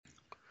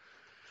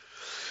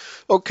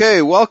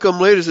Okay, welcome,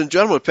 ladies and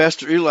gentlemen.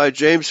 Pastor Eli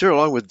James here,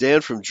 along with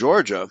Dan from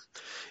Georgia.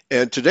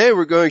 And today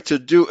we're going to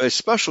do a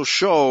special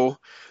show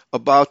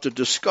about the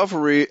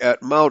discovery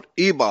at Mount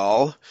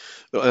Ebal.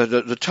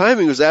 The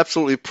timing is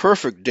absolutely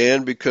perfect,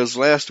 Dan, because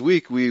last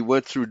week we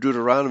went through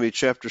Deuteronomy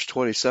chapters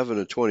 27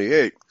 and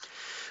 28,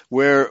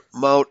 where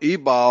Mount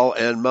Ebal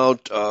and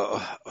Mount,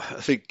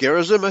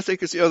 Gerizim, I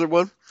think is the other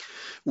one,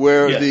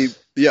 where Yes.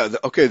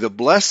 the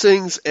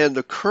blessings and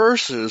the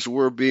curses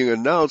were being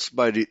announced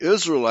by the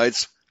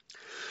Israelites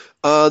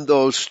on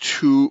those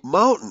two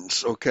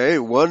mountains, okay?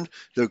 One,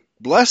 the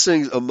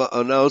blessings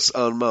announced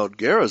on Mount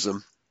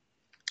Gerizim,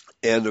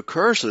 and the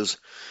curses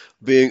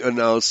being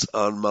announced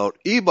on Mount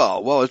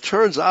Ebal. Well, it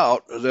turns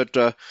out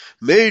that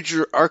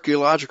major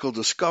archaeological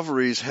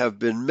discoveries have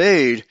been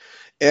made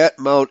at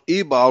Mount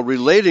Ebal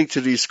relating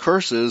to these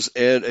curses,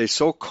 and a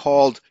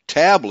so-called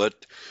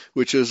tablet,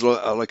 which is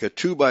like a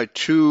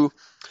 2x2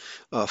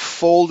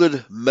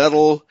 folded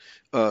metal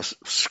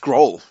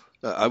scroll.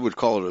 I would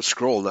call it a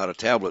scroll, not a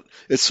tablet.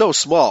 It's so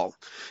small.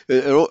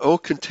 It only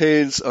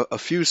contains a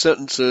few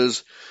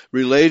sentences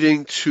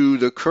relating to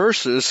the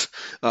curses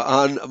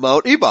on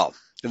Mount Ebal.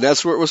 And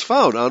that's where it was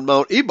found, on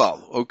Mount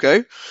Ebal,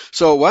 okay?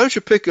 So why don't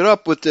you pick it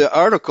up with the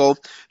article?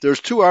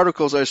 There's two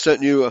articles I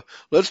sent you.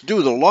 Let's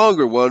do the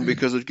longer one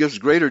because it gives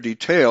greater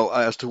detail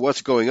as to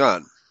what's going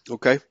on.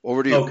 Okay?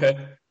 Over to you.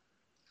 Okay.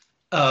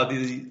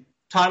 The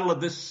title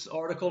of this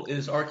article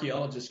is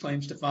Archaeologist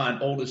Claims to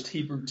Find Oldest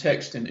Hebrew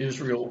Text in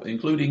Israel,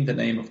 Including the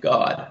Name of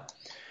God.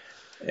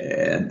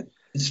 And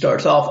it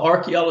starts off,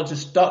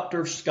 archaeologist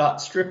Dr.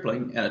 Scott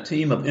Stripling and a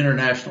team of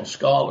international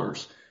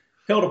scholars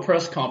held a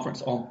press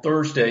conference on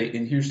Thursday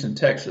in Houston,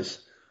 Texas,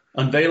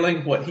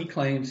 unveiling what he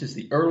claims is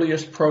the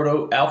earliest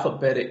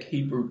proto-alphabetic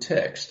Hebrew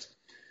text,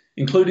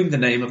 including the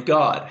name of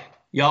God,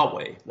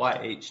 Yahweh,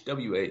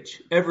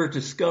 YHWH, ever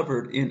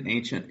discovered in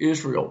ancient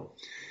Israel.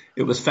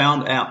 It was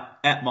found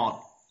at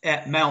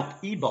Mount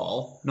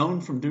Ebal,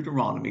 known from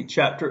Deuteronomy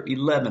chapter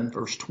 11,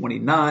 verse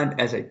 29,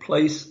 as a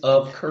place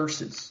of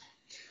curses.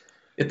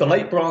 If the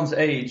late Bronze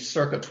Age,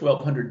 circa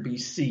 1200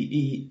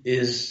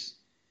 BCE,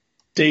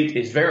 date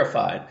is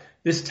verified,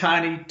 this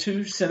tiny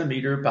 2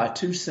 centimeter by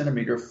 2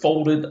 centimeter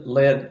folded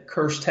lead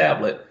curse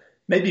tablet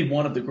may be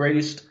one of the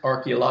greatest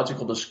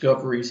archaeological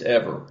discoveries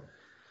ever.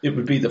 It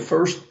would be the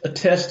first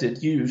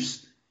attested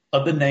use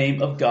of the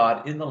name of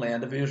God in the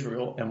land of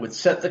Israel and would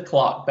set the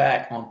clock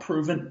back on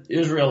proven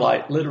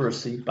Israelite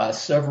literacy by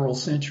several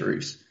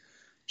centuries,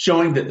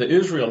 showing that the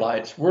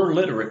Israelites were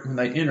literate when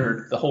they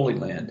entered the Holy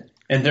Land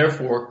and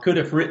therefore could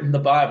have written the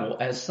Bible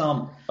as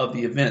some of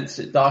the events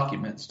it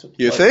documents took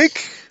place.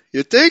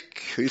 You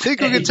think we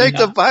can take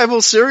the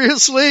Bible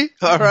seriously?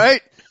 All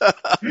right.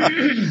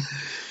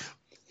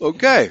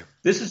 Okay.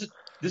 This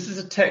is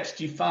a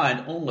text you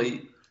find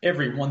only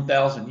every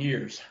 1,000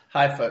 years.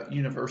 Haifa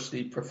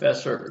University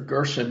professor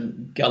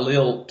Gershon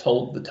Galil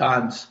told the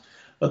Times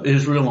of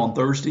Israel on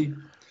Thursday.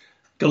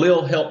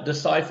 Galil helped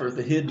decipher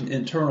the hidden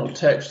internal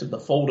text of the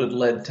folded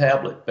lead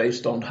tablet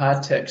based on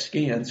high-tech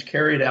scans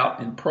carried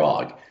out in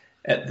Prague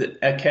at the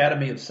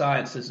Academy of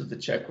Sciences of the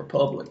Czech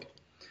Republic.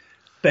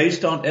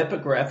 Based on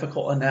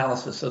epigraphical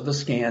analysis of the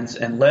scans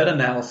and lead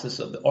analysis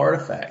of the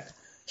artifact,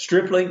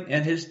 Stripling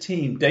and his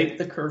team date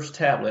the cursed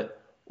tablet,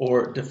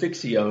 or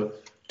defixio,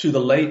 to the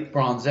late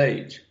Bronze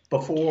Age,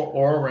 before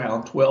or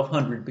around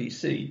 1200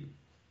 BC.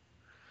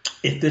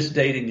 If this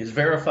dating is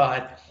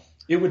verified,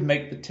 it would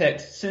make the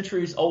text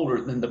centuries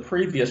older than the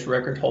previous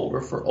record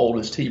holder for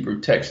oldest Hebrew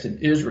text in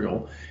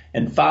Israel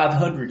and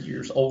 500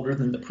 years older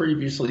than the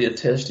previously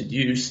attested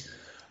use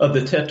of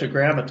the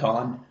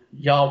tetragrammaton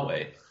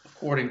Yahweh,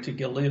 according to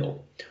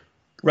Galil.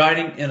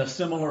 Writing in a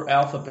similar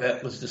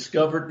alphabet was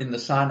discovered in the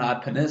Sinai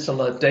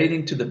Peninsula,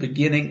 dating to the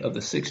beginning of the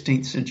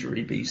 16th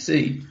century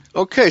BC.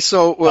 Okay,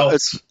 so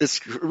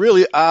it's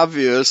really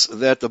obvious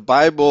that the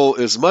Bible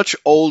is much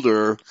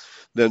older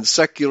than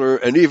secular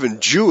and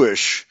even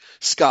Jewish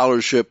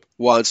scholarship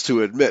wants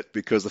to admit,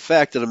 because the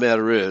fact of the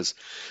matter is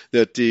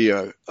that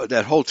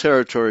that whole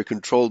territory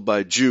controlled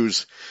by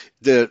Jews,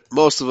 that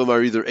most of them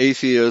are either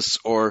atheists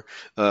or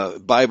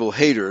Bible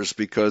haters,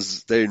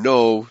 because they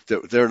know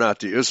that they're not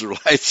the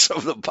Israelites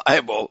of the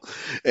Bible,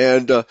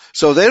 and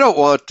so they don't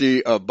want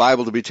the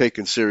Bible to be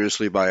taken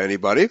seriously by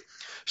anybody.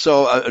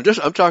 So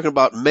I'm talking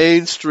about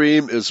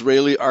mainstream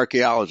Israeli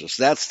archaeologists.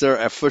 That's their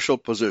official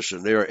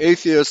position. They are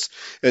atheists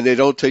and they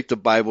don't take the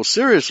Bible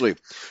seriously.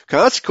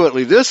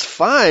 Consequently, this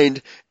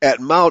find at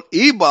Mount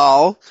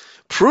Ebal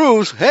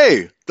proves,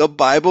 hey, the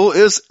Bible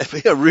is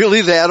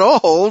really that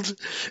old,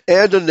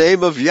 and the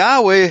name of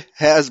Yahweh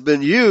has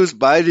been used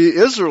by the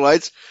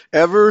Israelites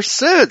ever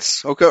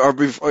since, okay,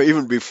 or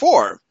even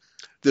before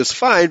this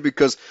find,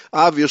 because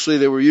obviously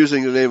they were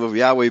using the name of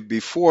Yahweh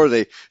before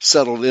they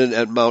settled in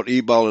at Mount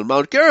Ebal and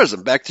Mount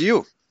Gerizim. Back to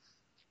you.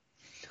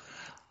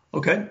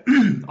 Okay.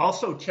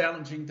 Also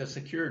challenging the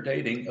secure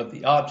dating of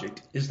the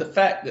object is the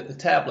fact that the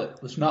tablet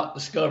was not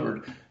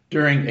discovered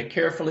during a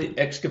carefully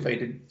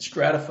excavated,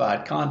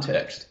 stratified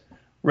context.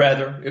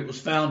 Rather, it was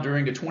found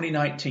during a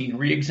 2019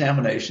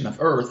 re-examination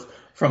of Earth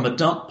from a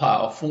dump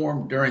pile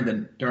formed during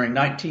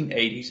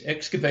 1980s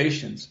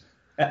excavations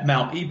at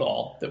Mount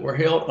Ebal that were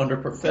held under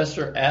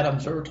Professor Adam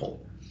Zertel.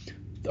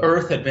 The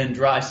earth had been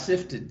dry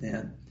sifted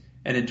then,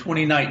 and in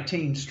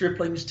 2019,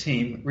 Stripling's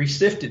team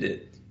resifted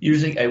it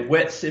using a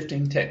wet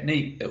sifting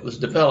technique that was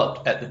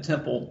developed at the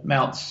Temple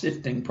Mount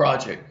Sifting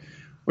Project,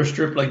 where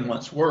Stripling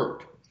once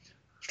worked.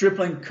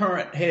 Stripling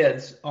current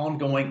heads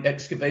ongoing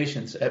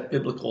excavations at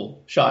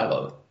biblical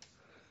Shiloh.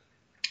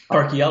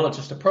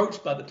 Archaeologists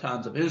approached by the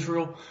Times of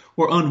Israel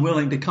were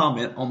unwilling to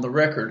comment on the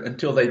record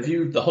until they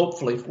viewed the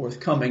hopefully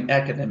forthcoming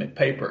academic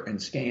paper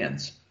and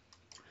scans.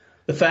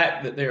 The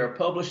fact that they are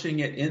publishing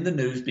it in the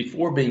news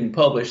before being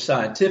published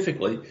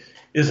scientifically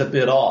is a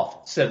bit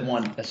off, said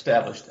one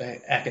established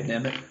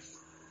academic.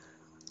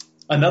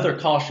 Another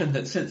cautioned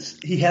that since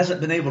he hasn't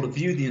been able to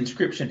view the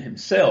inscription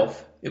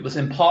himself, it was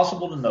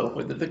impossible to know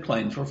whether the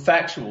claims were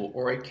factual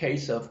or a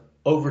case of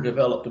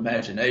overdeveloped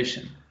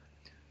imagination.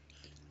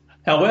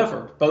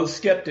 However, both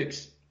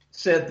skeptics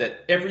said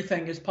that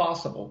everything is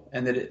possible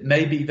and that it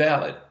may be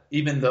valid,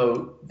 even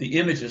though the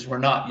images were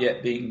not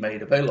yet being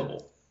made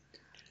available.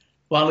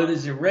 While it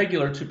is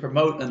irregular to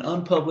promote an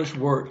unpublished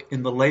work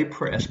in the lay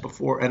press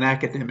before an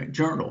academic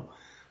journal,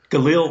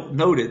 Galil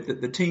noted that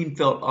the team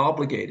felt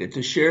obligated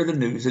to share the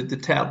news of the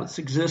tablet's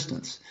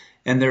existence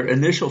and their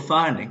initial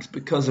findings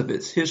because of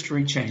its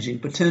history-changing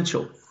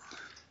potential.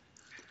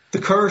 The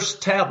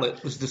cursed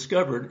tablet was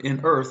discovered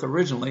in earth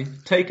originally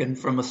taken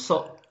from a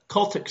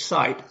cultic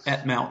site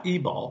at Mount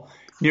Ebal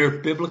near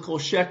biblical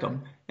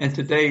Shechem and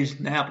today's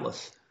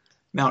Nablus.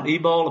 Mount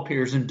Ebal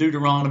appears in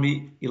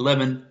Deuteronomy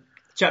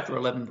chapter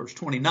 11, verse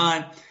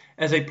 29,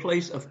 as a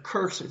place of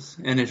curses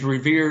and is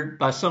revered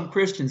by some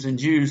Christians and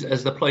Jews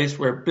as the place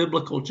where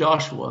biblical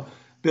Joshua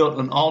built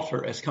an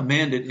altar as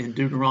commanded in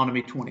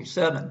Deuteronomy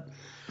 27.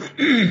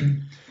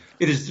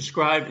 It is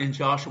described in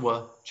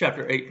Joshua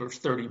chapter 8, verse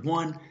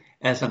 31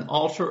 as an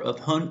altar of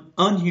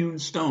unhewn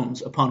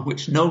stones upon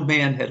which no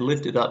man had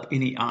lifted up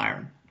any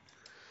iron.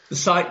 The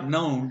site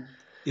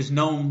is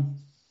known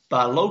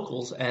by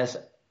locals as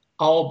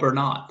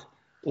Al-Bernat,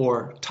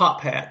 or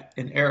top hat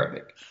in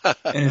Arabic,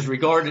 and is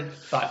regarded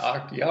by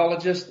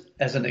archaeologists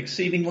as an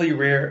exceedingly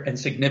rare and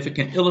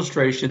significant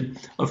illustration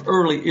of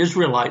early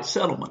Israelite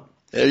settlement.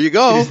 There you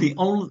go.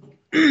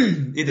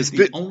 It is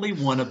the only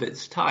one of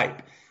its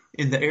type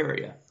in the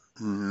area.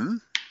 Mm-hmm.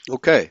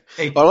 Okay.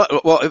 Well,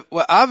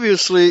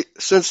 obviously,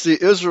 since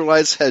the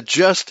Israelites had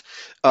just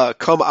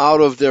come out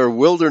of their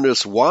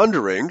wilderness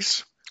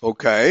wanderings,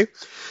 okay,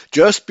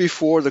 just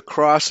before the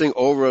crossing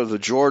over the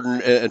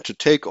Jordan and to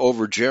take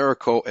over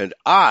Jericho and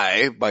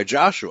Ai by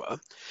Joshua,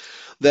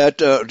 that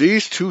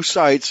these two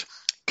sites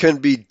can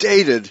be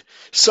dated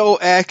so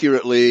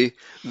accurately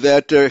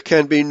that there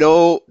can be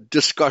no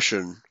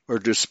discussion or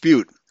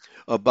dispute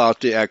about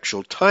the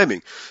actual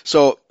timing.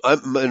 So,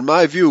 in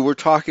my view, we're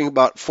talking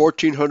about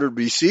 1400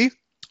 BC,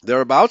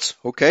 thereabouts,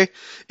 okay?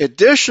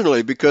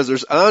 Additionally, because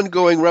there's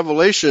ongoing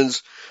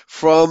revelations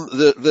from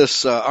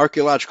this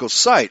archaeological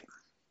site,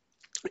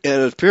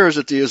 and it appears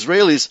that the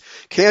Israelis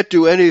can't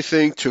do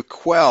anything to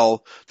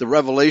quell the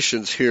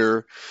revelations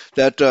here,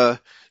 that the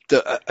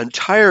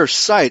entire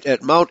site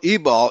at Mount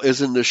Ebal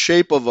is in the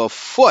shape of a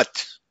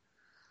foot.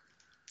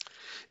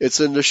 It's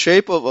in the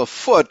shape of a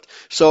foot.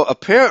 So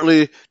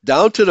apparently,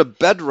 down to the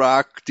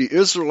bedrock, the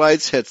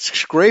Israelites had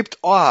scraped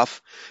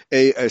off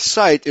a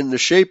site in the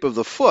shape of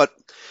the foot.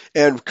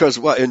 And because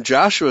in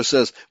Joshua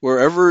says,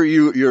 wherever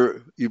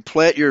you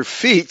plant your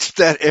feet,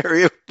 that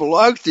area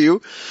belongs to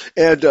you.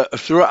 And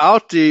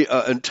throughout the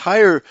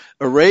entire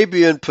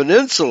Arabian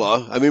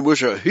Peninsula, I mean,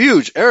 which is a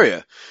huge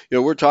area. You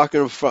know, we're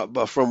talking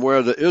from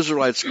where the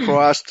Israelites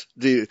crossed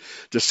the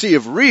Sea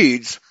of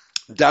Reeds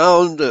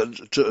down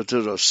to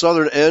the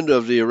southern end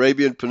of the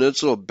Arabian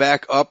Peninsula,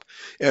 back up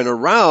and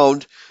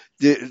around.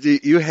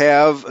 You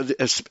have,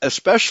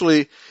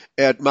 especially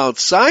at Mount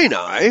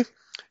Sinai,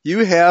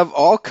 you have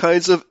all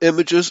kinds of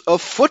images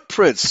of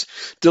footprints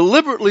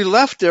deliberately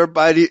left there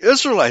by the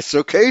Israelites,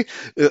 okay,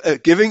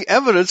 giving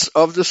evidence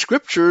of the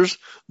scriptures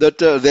that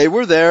they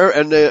were there,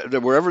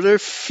 and wherever their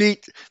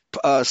feet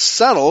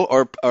settle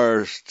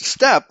or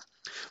step,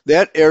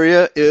 that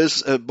area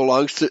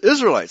belongs to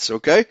Israelites,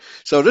 okay?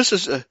 So this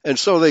is, and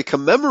so they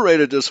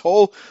commemorated this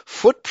whole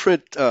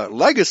footprint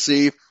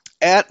legacy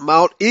at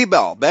Mount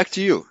Ebal. Back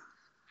to you.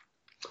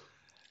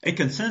 A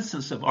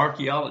consensus of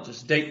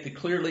archaeologists date the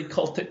clearly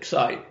cultic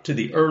site to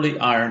the early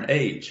Iron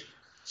Age,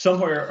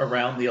 somewhere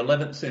around the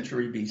 11th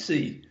century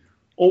BC,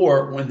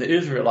 or when the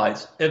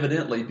Israelites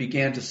evidently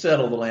began to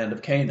settle the land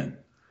of Canaan.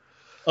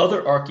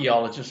 Other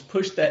archaeologists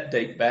push that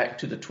date back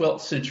to the 12th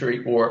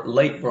century or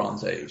late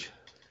Bronze Age.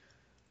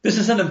 This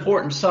is an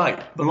important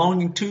site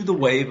belonging to the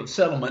wave of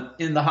settlement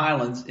in the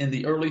highlands in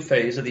the early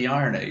phase of the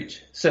Iron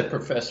Age, said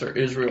Professor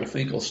Israel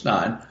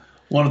Finkelstein,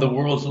 one of the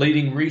world's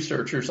leading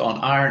researchers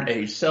on Iron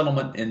Age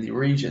settlement in the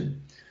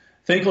region.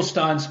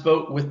 Finkelstein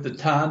spoke with the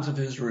Times of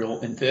Israel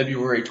in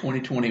February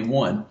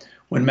 2021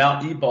 when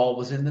Mount Ebal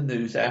was in the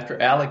news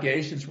after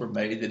allegations were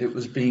made that it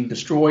was being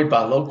destroyed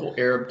by local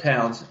Arab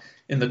towns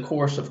in the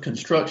course of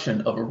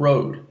construction of a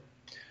road.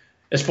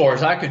 As far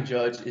as I can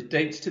judge, it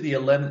dates to the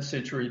 11th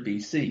century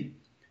BC.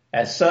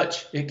 As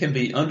such, it can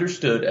be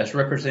understood as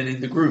representing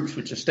the groups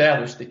which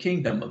established the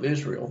kingdom of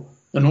Israel,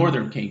 the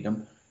northern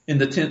kingdom, in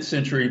the 10th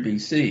century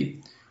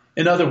BC.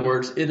 In other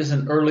words, it is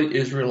an early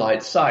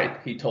Israelite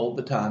site, he told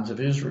the Times of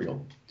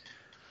Israel.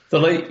 The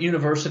late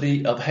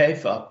University of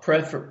Haifa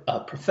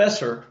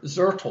Professor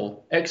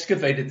Zertel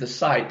excavated the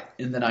site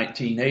in the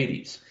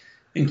 1980s,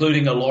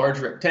 including a large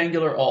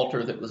rectangular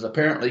altar that was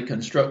apparently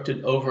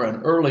constructed over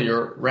an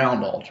earlier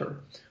round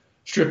altar.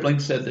 Stripling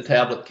said the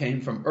tablet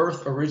came from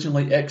earth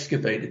originally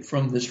excavated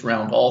from this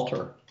round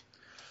altar.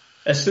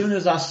 As soon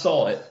as I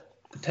saw it,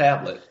 the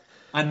tablet,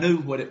 I knew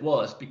what it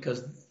was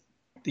because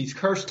these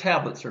cursed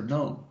tablets are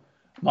known.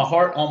 My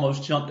heart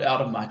almost jumped out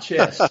of my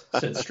chest,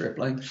 said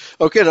Stripling.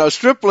 Okay, now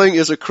Stripling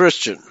is a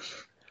Christian,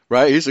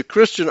 right? He's a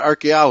Christian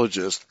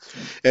archaeologist,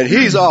 and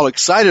he's all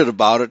excited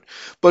about it.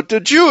 But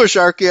the Jewish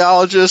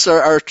archaeologists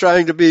are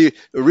trying to be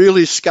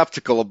really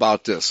skeptical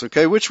about this,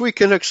 okay, which we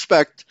can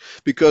expect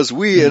because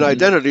we in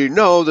identity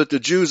know that the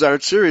Jews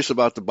aren't serious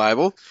about the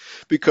Bible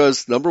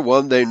because, number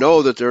one, they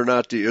know that they're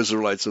not the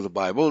Israelites of the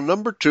Bible. And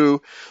number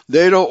two,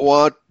 they don't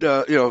want,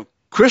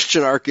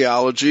 Christian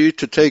archaeology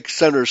to take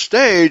center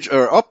stage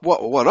or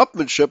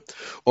one-upmanship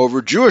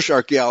over Jewish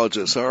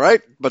archaeologists, all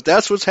right? But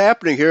that's what's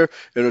happening here,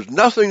 and there's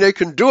nothing they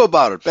can do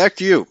about it. Back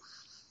to you.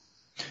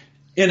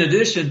 In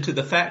addition to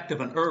the fact of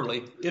an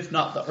early, if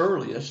not the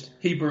earliest,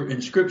 Hebrew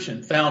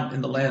inscription found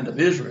in the land of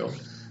Israel,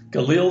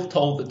 Galil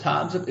told the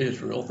Times of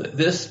Israel that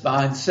this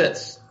find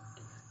sets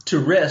to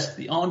rest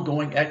the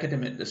ongoing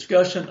academic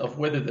discussion of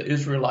whether the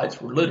Israelites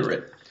were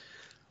literate.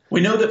 We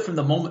know that from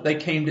the moment they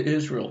came to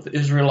Israel, the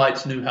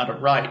Israelites knew how to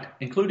write,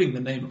 including the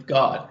name of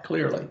God,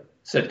 clearly,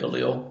 said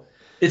Galil.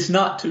 It's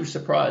not too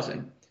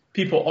surprising.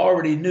 People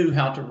already knew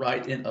how to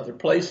write in other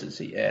places,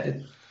 he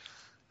added.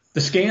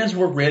 The scans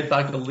were read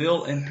by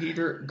Galil and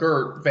Peter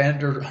Gert van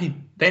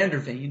der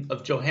Veen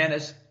of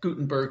Johannes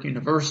Gutenberg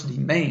University,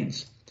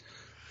 Mainz.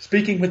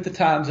 Speaking with the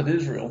Times of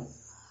Israel,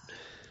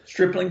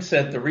 Stripling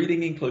said the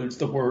reading includes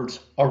the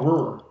words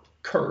Arur,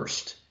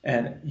 cursed,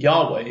 and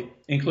Yahweh,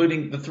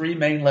 including the three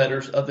main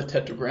letters of the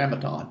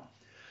Tetragrammaton.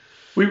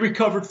 We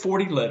recovered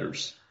 40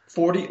 letters,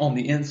 40 on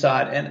the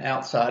inside and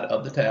outside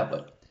of the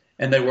tablet,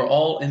 and they were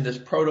all in this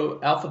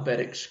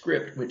proto-alphabetic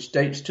script which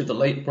dates to the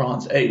late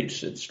Bronze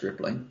Age, said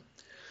Stripling.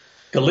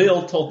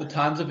 Galil told the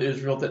Times of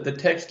Israel that the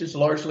text is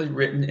largely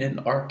written in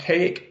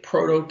archaic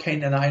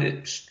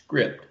proto-Canaanite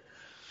script,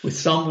 with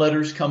some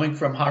letters coming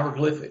from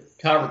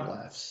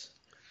hieroglyphs.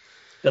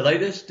 The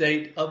latest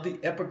date of the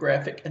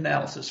epigraphic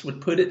analysis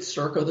would put it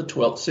circa the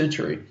 12th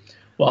century,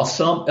 while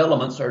some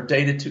elements are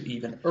dated to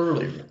even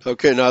earlier.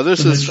 Okay, now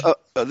this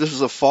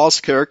is a false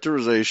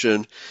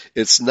characterization.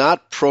 It's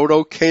not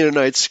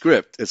Proto-Canaanite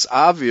script. It's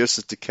obvious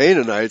that the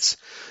Canaanites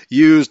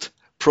used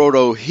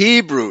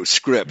Proto-Hebrew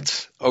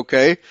script,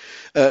 okay?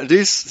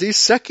 These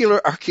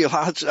secular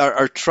archaeologists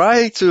are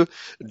trying to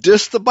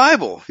diss the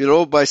Bible,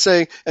 by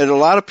saying, and a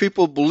lot of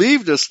people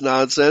believe this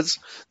nonsense,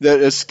 that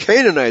it's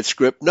Canaanite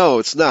script. No,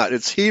 it's not.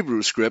 It's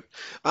Hebrew script.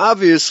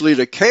 Obviously,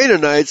 the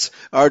Canaanites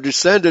are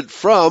descended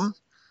from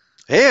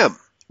Ham,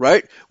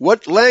 right?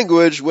 What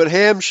language would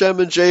Ham, Shem,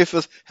 and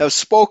Japheth have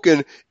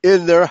spoken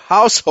in their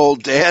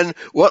household, Dan?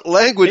 What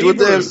language would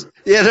they have?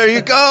 Yeah, there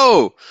you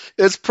go.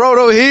 It's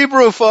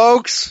Proto-Hebrew,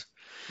 folks.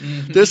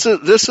 Mm-hmm.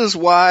 This is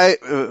why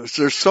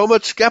there's so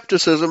much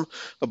skepticism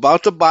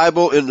about the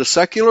Bible in the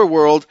secular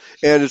world,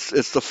 and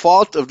it's the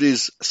fault of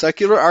these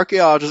secular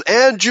archaeologists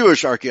and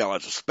Jewish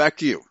archaeologists. Back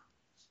to you.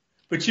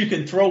 But you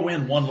can throw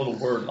in one little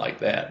word like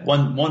that,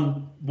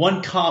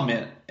 one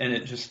comment, and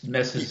it just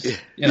messes.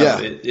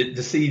 It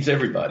deceives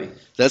everybody.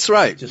 That's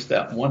right. Just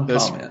that one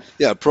comment.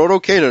 Yeah,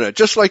 Proto-Canaanite,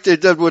 just like they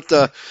did with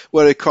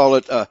what they call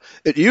it.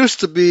 It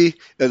used to be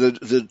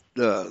the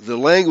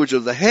language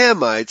of the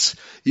Hamites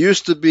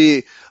used to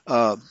be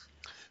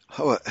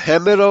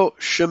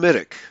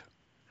Hamido-Shemitic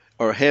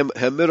or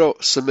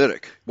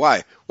Hamido-Semitic.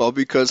 Why? Well,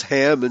 because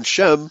Ham and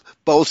Shem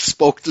both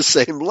spoke the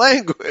same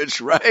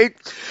language, right?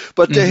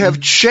 But they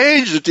have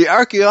changed it. The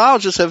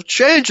archaeologists have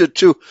changed it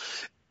to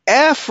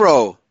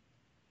Afro-Hamitic.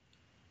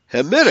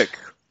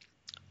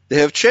 They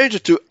have changed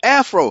it to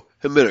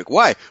Afro-Hamitic.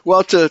 Why?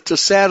 Well, to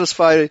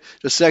satisfy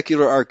the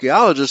secular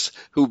archaeologists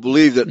who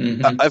believe that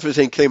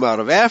everything came out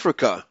of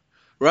Africa,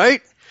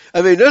 right?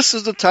 I mean, this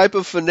is the type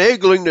of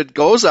finagling that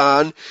goes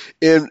on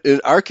in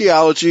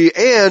archaeology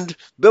and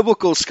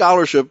biblical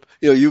scholarship.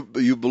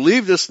 You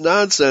believe this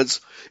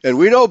nonsense, and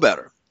we know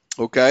better.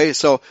 Okay,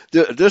 so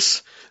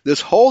this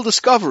whole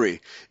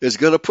discovery is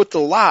going to put the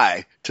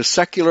lie to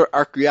secular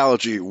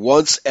archaeology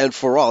once and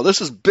for all.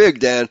 This is big,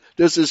 Dan.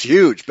 This is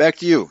huge. Back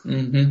to you.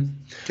 Mm-hmm.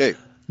 Okay.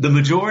 The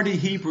majority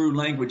Hebrew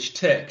language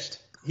text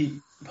he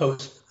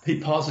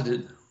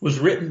posited was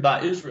written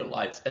by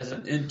Israelites as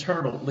an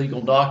internal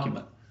legal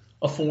document,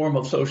 a form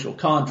of social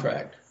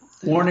contract,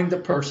 warning the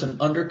person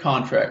under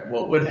contract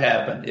what would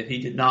happen if he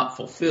did not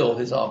fulfill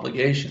his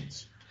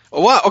obligations.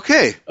 Oh, wow,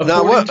 okay.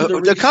 Now,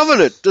 the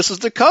covenant. This is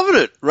the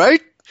covenant,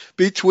 right?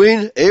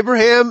 Between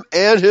Abraham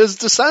and his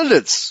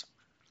descendants.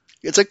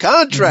 It's a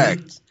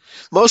contract.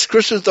 most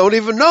Christians don't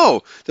even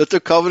know that the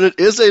covenant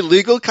is a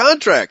legal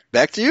contract.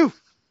 Back to you.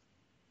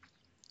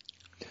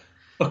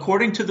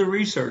 According to the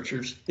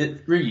researchers,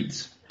 it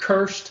reads,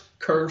 cursed,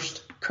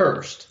 cursed,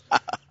 cursed.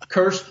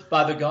 Cursed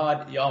by the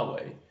God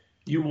Yahweh.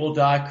 You will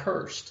die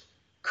cursed.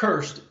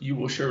 Cursed, you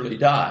will surely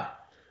die.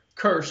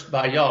 Cursed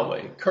by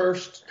Yahweh.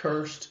 Cursed,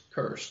 cursed,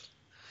 cursed.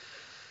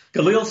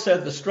 Galil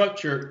said the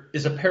structure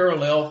is a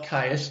parallel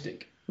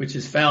chiastic, which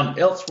is found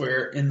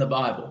elsewhere in the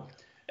Bible,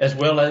 as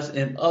well as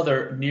in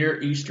other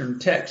Near Eastern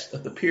texts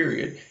of the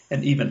period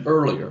and even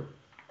earlier.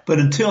 But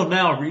until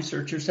now,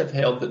 researchers have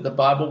held that the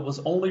Bible was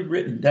only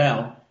written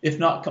down, if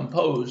not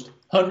composed,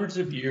 hundreds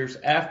of years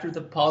after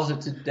the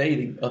posited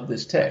dating of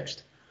this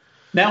text.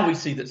 Now we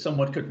see that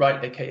someone could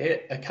write a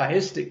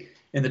chiastic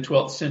in the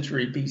 12th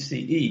century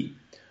BCE.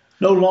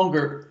 No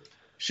longer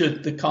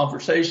should the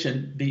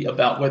conversation be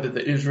about whether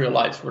the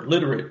Israelites were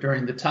literate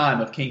during the time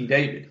of King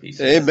David, he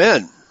said.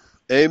 Amen.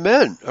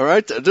 Amen. All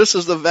right. This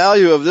is the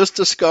value of this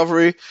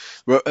discovery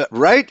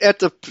right at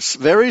the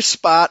very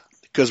spot,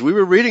 because we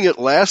were reading it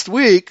last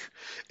week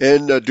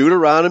in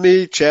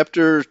Deuteronomy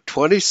chapter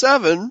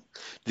 27.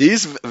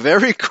 These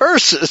very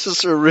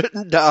curses are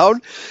written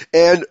down,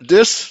 and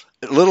this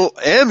little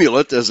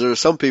amulet, as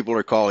some people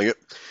are calling it,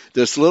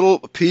 this little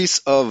piece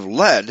of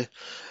lead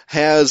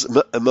has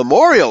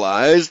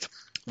memorialized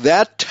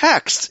that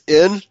text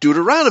in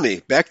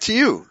Deuteronomy. Back to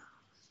you.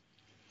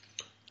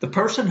 The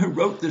person who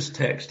wrote this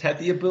text had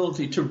the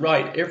ability to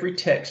write every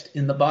text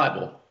in the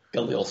Bible,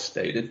 Galil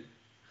stated.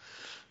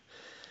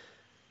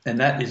 And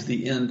that is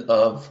the end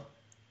of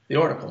the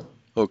article.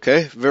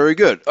 Okay, very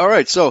good. All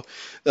right, so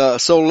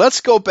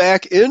let's go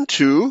back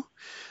into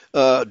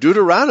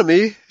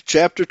Deuteronomy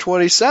chapter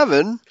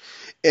 27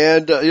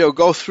 and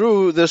go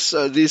through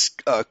these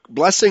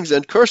blessings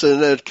and curses,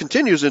 and it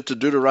continues into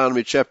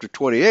Deuteronomy chapter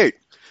 28.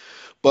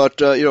 But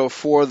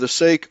for the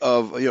sake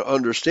of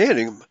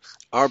understanding,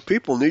 our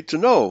people need to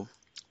know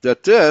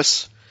that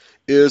this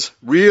is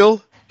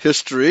real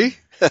history.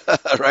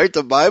 Right?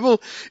 The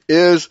Bible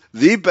is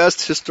the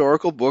best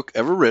historical book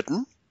ever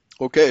written,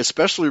 okay,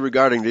 especially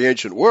regarding the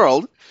ancient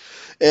world.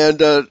 And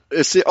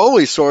it's the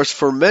only source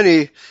for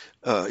many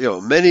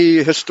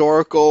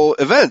historical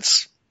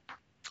events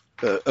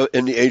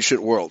in the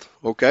ancient world,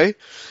 okay?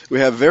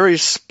 We have very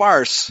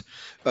sparse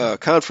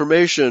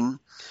confirmation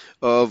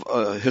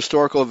of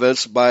historical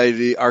events by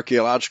the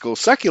archaeological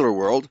secular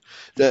world,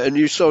 and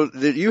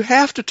you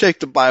have to take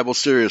the Bible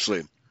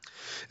seriously.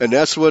 And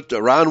that's what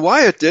Ron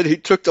Wyatt did. He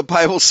took the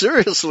Bible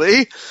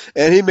seriously,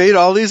 and he made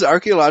all these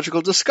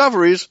archaeological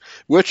discoveries,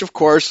 which, of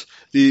course,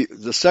 the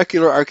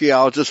secular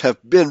archaeologists have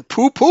been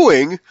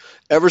poo-pooing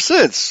ever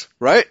since,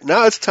 right?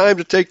 Now it's time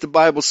to take the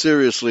Bible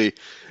seriously,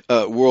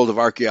 world of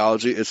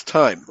archaeology. It's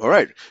time. All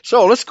right.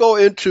 So let's go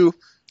into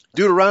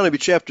Deuteronomy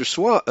chapter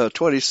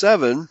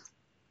 27.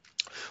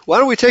 Why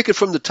don't we take it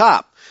from the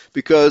top?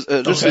 Because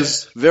this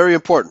is very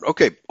important.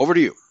 Okay, over to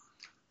you.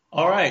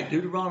 All right.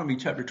 Deuteronomy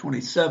chapter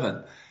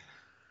 27.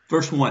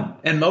 Verse 1,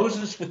 and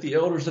Moses with the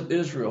elders of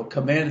Israel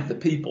commanded the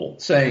people,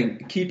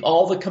 saying, keep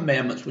all the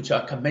commandments which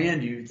I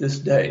command you this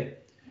day.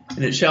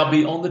 And it shall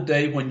be on the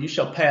day when you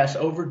shall pass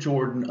over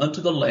Jordan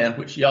unto the land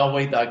which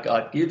Yahweh thy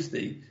God gives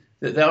thee,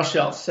 that thou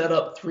shalt set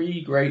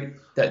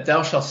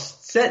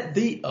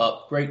thee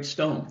up great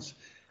stones,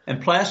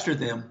 and plaster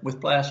them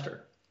with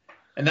plaster.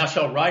 And thou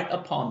shalt write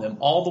upon them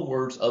all the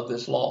words of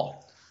this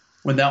law,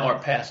 when thou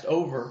art passed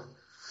over,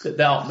 that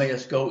thou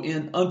mayest go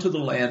in unto the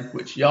land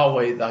which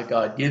Yahweh thy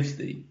God gives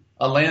thee,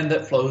 a land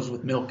that flows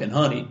with milk and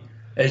honey,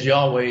 as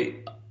Yahweh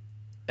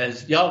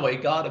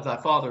God of thy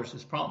fathers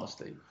has promised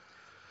thee.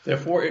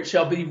 Therefore it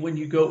shall be when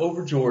you go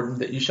over Jordan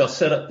that you shall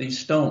set up these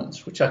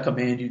stones, which I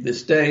command you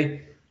this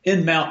day,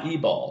 in Mount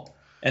Ebal,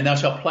 and thou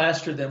shalt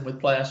plaster them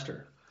with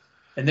plaster.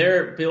 And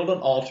there build an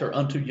altar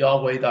unto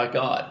Yahweh thy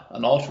God,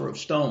 an altar of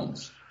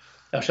stones.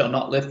 Thou shalt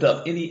not lift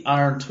up any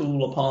iron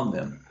tool upon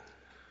them.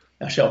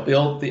 Thou shalt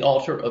build the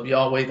altar of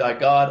Yahweh thy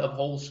God of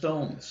whole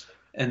stones,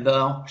 and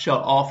thou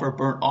shalt offer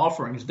burnt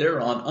offerings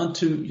thereon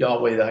unto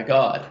Yahweh thy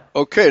God.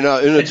 Okay, now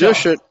in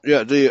addition,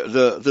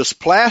 this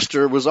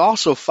plaster was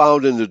also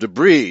found in the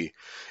debris,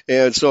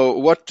 and so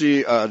what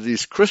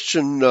these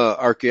Christian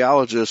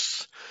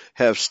archaeologists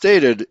have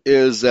stated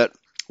is that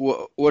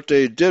what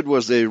they did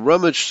was they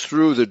rummaged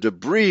through the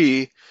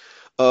debris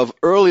of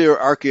earlier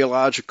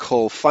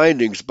archaeological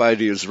findings by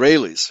the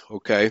Israelis.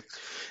 Okay,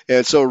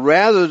 and so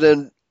rather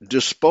than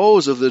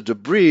dispose of the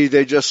debris,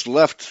 they just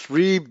left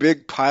 3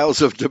 big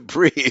piles of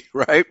debris,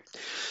 right?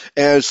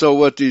 And so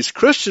what these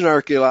Christian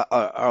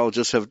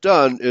archaeologists have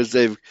done is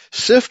they've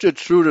sifted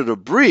through the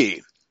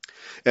debris,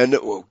 and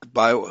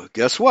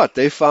guess what?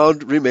 They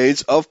found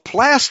remains of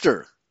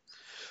plaster.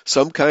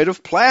 Some kind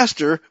of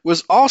plaster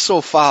was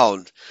also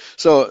found.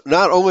 So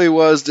not only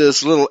was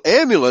this little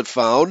amulet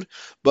found,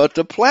 but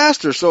the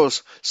plaster.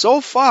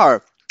 So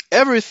far,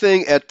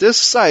 everything at this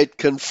site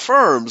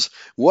confirms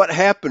what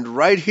happened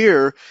right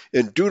here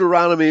in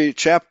Deuteronomy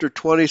chapter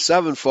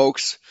 27,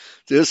 folks.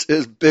 This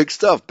is big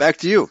stuff. Back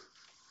to you.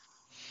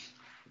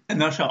 And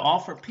thou shalt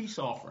offer peace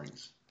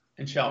offerings,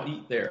 and shalt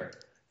eat there.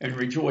 and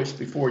rejoice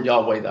before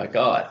Yahweh thy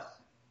God.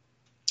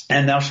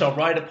 And thou shalt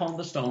write upon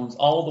the stones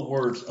all the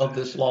words of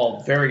this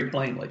law very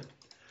plainly.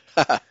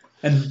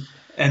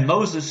 And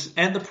Moses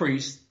and the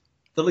priests,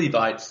 the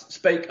Levites,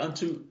 spake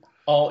unto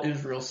all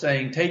Israel,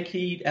 saying, Take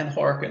heed and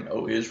hearken,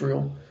 O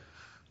Israel.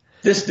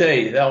 This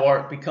day thou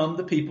art become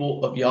the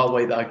people of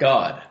Yahweh thy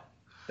God.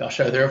 Thou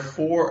shalt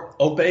therefore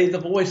obey the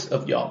voice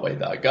of Yahweh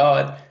thy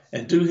God,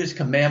 and do his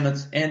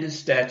commandments and his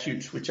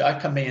statutes, which I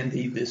command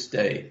thee this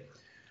day.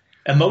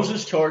 And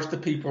Moses charged the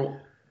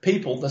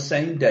people the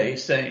same day,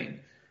 saying,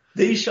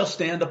 These shall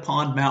stand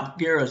upon Mount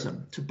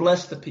Gerizim to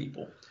bless the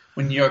people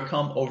when ye are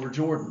come over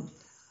Jordan.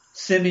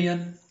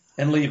 Simeon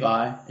and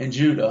Levi and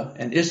Judah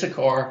and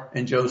Issachar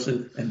and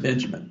Joseph and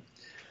Benjamin.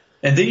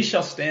 And these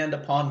shall stand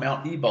upon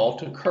Mount Ebal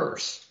to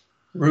curse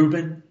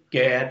Reuben,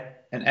 Gad,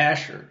 and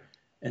Asher,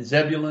 and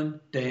Zebulun,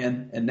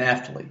 Dan, and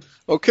Naphtali.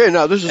 Okay,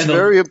 now this is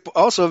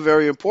also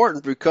very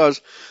important,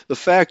 because the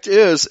fact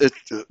is,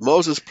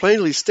 Moses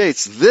plainly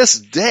states, this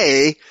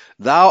day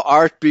thou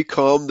art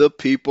become the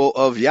people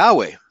of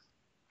Yahweh,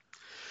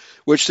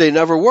 which they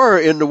never were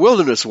in the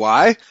wilderness.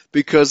 Why?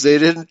 Because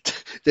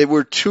they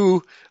were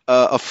too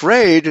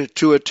afraid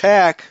to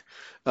attack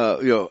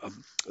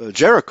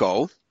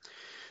Jericho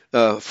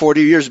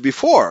 40 years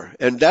before,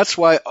 and that's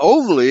why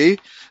only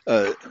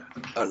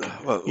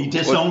he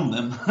disowned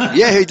them.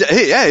 He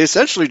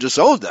essentially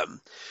disowned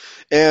them.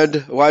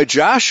 And why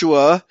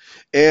Joshua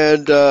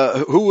and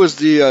who was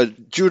the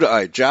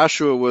Judahite?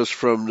 Joshua was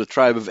from the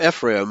tribe of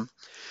Ephraim,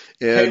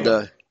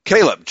 and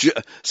Caleb.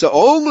 So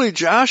only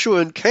Joshua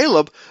and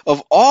Caleb,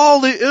 of all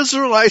the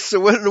Israelites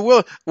that went in the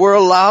wilderness, were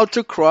allowed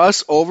to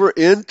cross over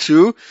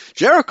into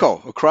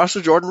Jericho, across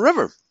the Jordan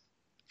River.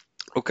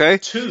 Okay?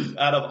 2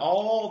 out of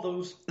all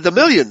those. The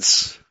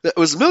millions. It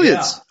was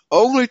millions. Yeah.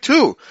 Only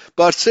 2.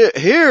 But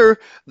here,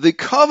 the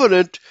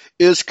covenant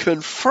is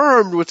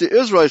confirmed with the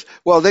Israelites.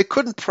 Well, they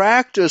couldn't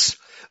practice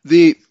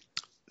the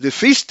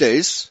feast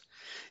days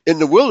in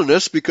the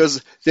wilderness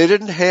because they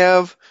didn't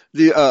have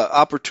the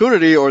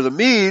opportunity or the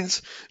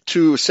means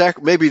to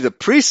maybe the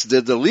priests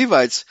did, the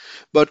Levites,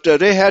 but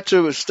they had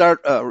to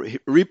start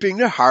reaping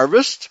their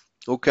harvest.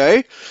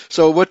 Okay,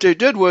 so what they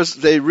did was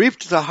they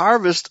reaped the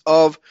harvest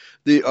of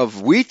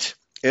wheat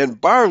and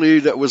barley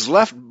that was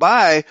left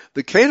by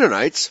the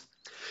Canaanites,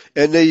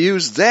 and they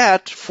used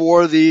that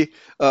for the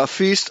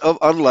feast of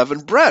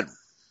unleavened bread.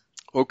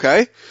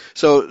 Okay,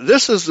 so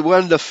this is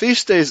when the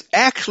feast days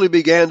actually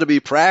began to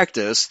be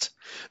practiced,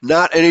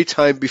 not any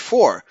time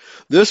before.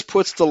 This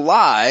puts the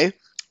lie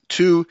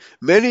to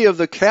many of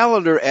the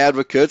calendar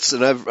advocates,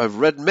 and I've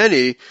read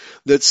many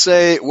that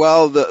say,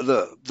 well,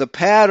 the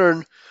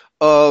pattern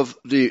of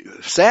the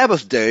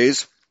Sabbath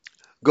days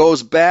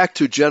goes back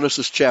to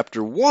Genesis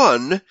chapter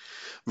 1,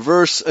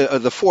 verse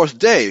the 4th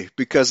day,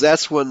 because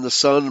that's when the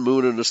sun,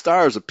 moon, and the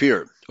stars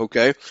appear.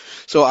 Okay,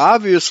 so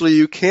obviously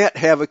you can't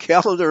have a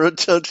calendar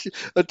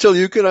until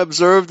you can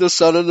observe the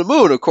sun and the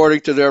moon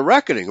according to their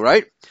reckoning,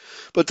 right?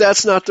 But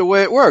that's not the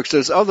way it works.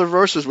 There's other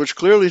verses which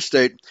clearly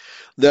state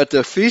that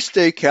the feast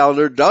day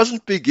calendar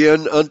doesn't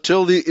begin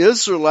until the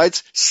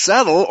Israelites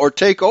settle or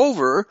take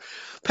over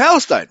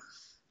Palestine.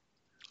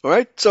 All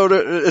right, so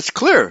it's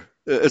clear.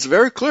 It's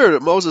very clear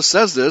that Moses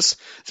says this.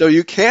 So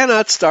you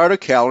cannot start a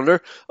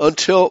calendar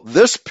until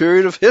this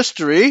period of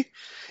history.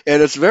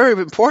 And it's very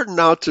important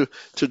now to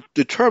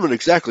determine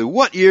exactly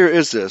what year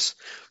is this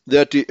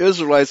that the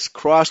Israelites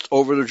crossed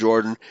over the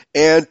Jordan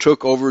and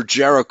took over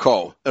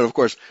Jericho. And of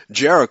course,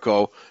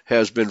 Jericho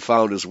has been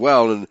found as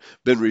well and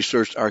been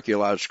researched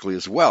archaeologically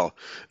as well.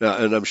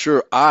 And I'm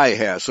sure Ai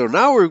has. So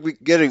now we're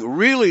getting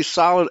really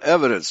solid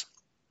evidence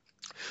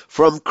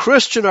from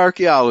Christian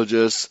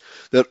archaeologists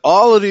that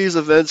all of these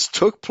events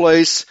took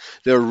place.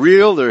 They're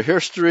real, they're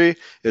history,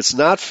 it's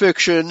not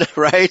fiction,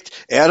 right?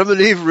 Adam and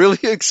Eve really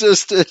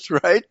existed,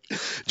 right?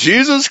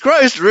 Jesus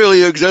Christ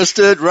really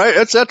existed, right?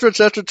 Etc.,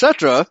 etc.,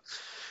 etc.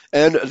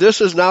 And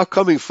this is now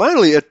coming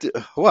finally at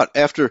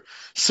after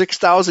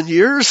 6,000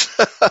 years?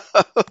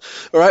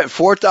 All right,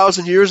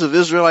 4,000 years of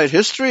Israelite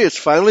history, it's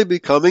finally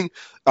becoming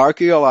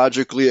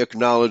archaeologically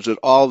acknowledged that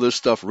all this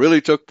stuff really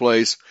took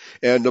place,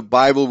 and the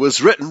Bible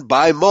was written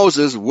by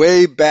Moses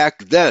way back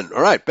then.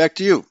 All right, back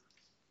to you.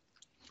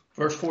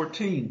 Verse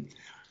 14,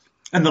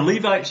 And the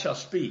Levites shall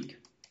speak,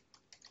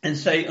 and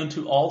say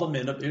unto all the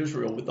men of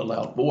Israel with a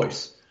loud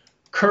voice,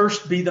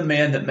 Cursed be the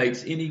man that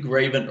makes any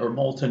graven or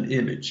molten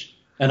image,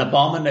 an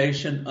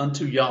abomination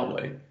unto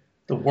Yahweh,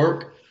 the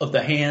work of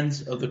the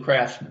hands of the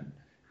craftsman,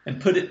 and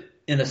put it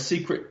in a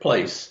secret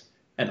place.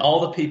 And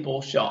all the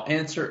people shall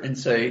answer and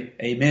say,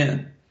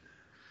 Amen.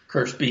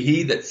 Cursed be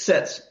he that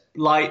sets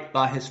light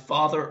by his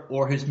father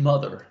or his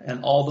mother,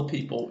 and all the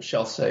people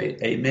shall say,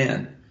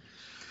 Amen.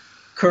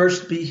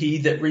 Cursed be he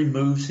that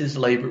removes his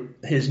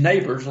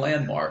neighbor's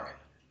landmark,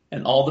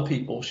 and all the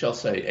people shall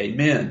say,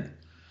 Amen.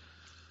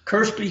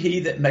 Cursed be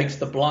he that makes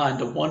the blind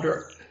to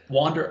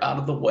wander out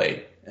of the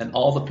way, and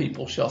all the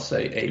people shall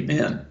say,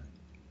 Amen.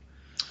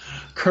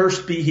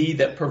 Cursed be he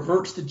that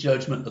perverts the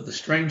judgment of the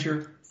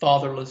stranger,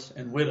 fatherless,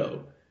 and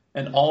widow,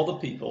 and all the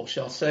people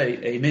shall say,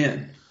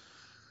 Amen.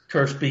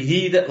 Cursed be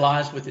he that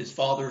lies with his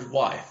father's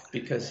wife,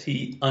 because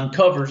he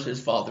uncovers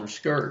his father's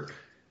skirt.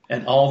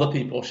 And all the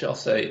people shall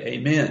say,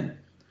 Amen.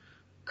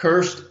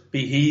 Cursed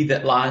be he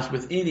that lies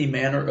with any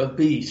manner of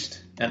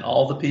beast, and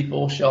all the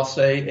people shall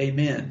say,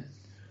 Amen.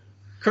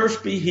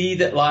 Cursed be he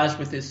that lies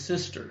with his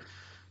sister,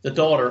 the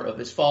daughter of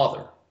his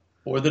father,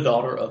 or the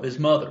daughter of his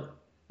mother,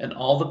 and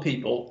all the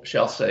people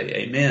shall say,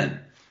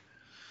 Amen.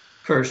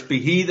 Cursed be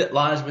he that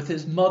lies with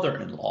his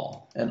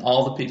mother-in-law, and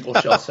all the people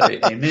shall say,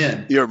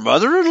 Amen. Your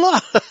mother-in-law?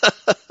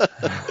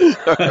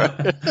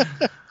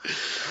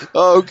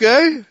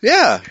 Okay,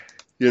 yeah.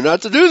 You're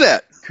not to do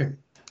that.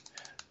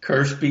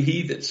 Cursed be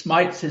he that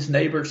smites his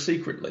neighbor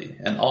secretly,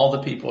 and all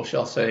the people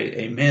shall say,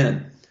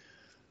 Amen.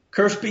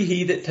 Cursed be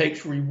he that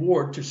takes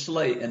reward to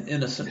slay an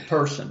innocent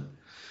person,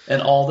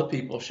 and all the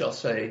people shall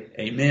say,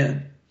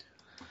 Amen.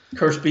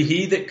 Cursed be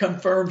he that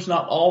confirms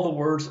not all the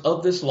words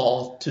of this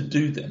law to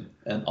do them,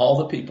 and all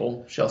the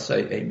people shall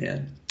say,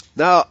 Amen.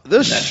 Now,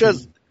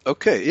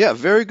 okay, yeah,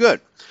 very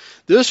good.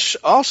 This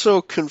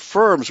also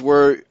confirms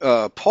where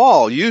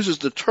Paul uses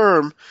the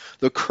term,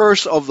 the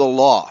curse of the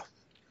law,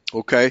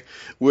 okay,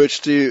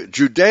 which the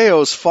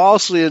Judeos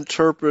falsely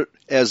interpret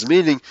as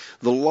meaning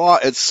the law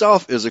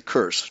itself is a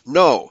curse.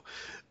 No,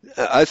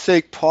 I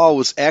think Paul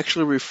was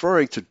actually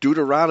referring to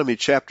Deuteronomy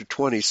chapter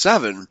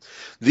 27.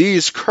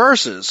 These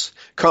curses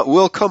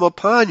will come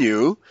upon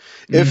you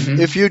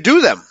if you do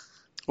them,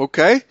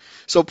 okay?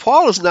 So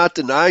Paul is not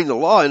denying the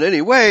law in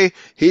any way.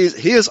 He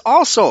is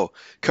also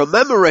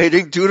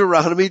commemorating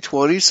Deuteronomy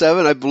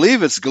 27. I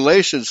believe it's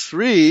Galatians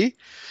 3,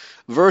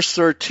 verse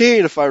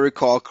 13, if I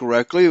recall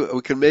correctly.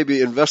 We can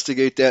maybe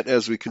investigate that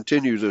as we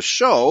continue the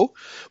show.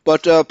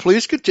 But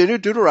please continue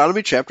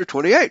Deuteronomy chapter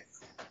 28.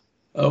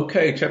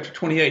 Okay, chapter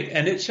 28.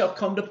 And it shall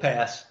come to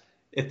pass,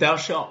 if thou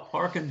shalt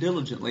hearken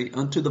diligently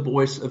unto the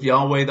voice of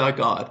Yahweh thy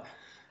God,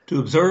 to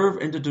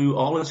observe and to do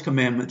all his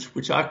commandments,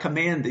 which I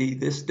command thee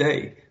this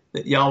day,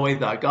 that Yahweh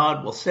thy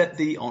God will set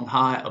thee on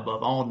high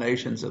above all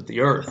nations of the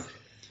earth.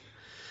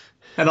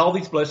 And all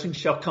these blessings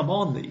shall come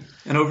on thee,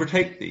 and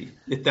overtake thee,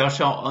 if thou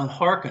shalt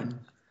hearken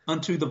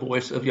unto the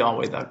voice of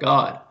Yahweh thy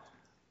God.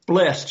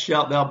 Blessed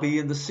shalt thou be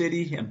in the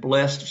city, and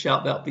blessed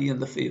shalt thou be in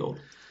the field.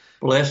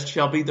 Blessed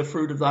shall be the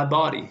fruit of thy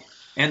body,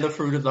 and the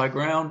fruit of thy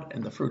ground,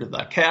 and the fruit of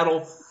thy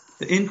cattle,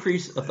 the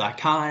increase of thy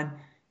kine,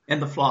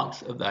 and the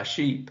flocks of thy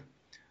sheep.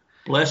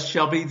 Blessed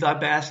shall be thy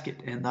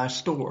basket and thy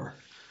store.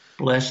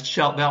 Blessed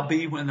shalt thou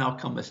be when thou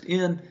comest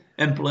in,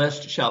 and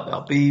blessed shalt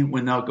thou be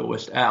when thou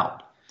goest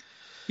out.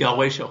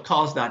 Yahweh shall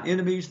cause thine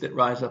enemies that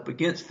rise up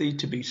against thee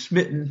to be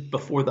smitten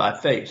before thy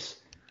face.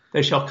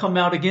 They shall come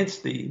out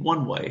against thee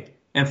one way,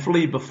 and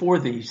flee before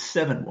thee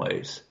 7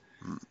 ways.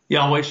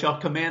 Yahweh shall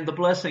command the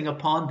blessing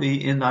upon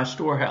thee in thy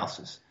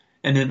storehouses,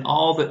 and in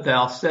all that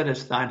thou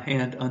settest thine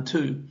hand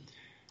unto.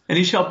 And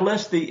he shall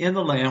bless thee in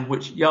the land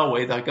which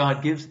Yahweh thy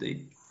God gives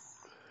thee.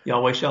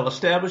 Yahweh shall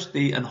establish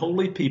thee an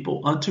holy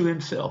people unto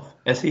himself,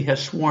 as he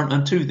has sworn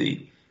unto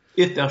thee,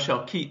 if thou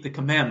shalt keep the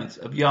commandments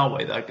of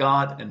Yahweh thy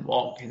God, and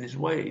walk in his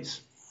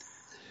ways.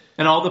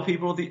 And all the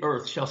people of the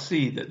earth shall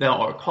see that thou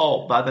art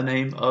called by the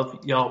name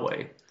of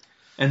Yahweh,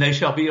 and they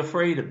shall be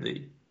afraid of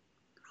thee.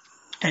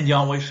 And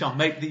Yahweh shall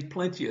make thee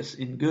plenteous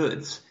in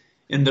goods,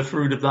 in the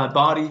fruit of thy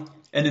body,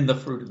 and in the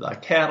fruit of thy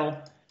cattle,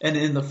 and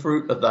in the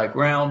fruit of thy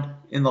ground,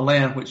 in the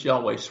land which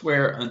Yahweh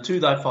sware unto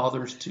thy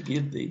fathers to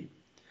give thee.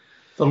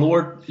 The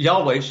Lord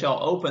Yahweh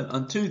shall open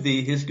unto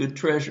thee his good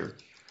treasure,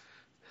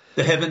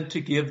 the heaven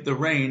to give the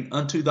rain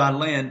unto thy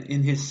land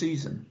in his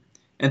season,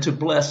 and to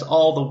bless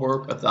all the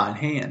work of thine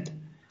hand.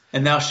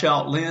 And thou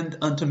shalt lend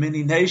unto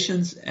many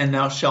nations, and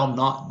thou shalt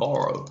not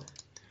borrow.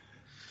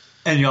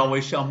 And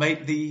Yahweh shall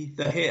make thee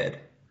the head,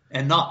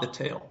 and not the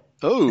tail.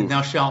 Oh. And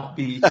thou shalt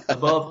be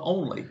above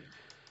only,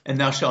 and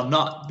thou shalt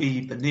not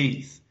be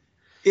beneath,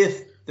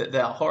 if that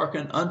thou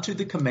hearken unto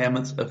the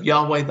commandments of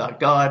Yahweh thy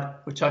God,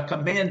 which I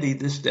command thee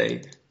this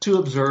day, to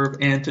observe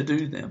and to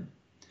do them.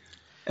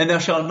 And thou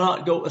shalt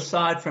not go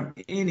aside from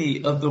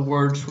any of the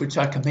words which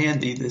I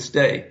command thee this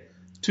day,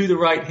 to the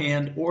right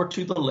hand or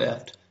to the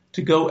left,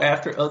 to go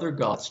after other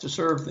gods to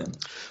serve them.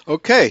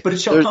 Okay. But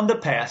it shall come to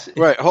pass.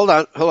 Right, hold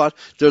on.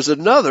 There's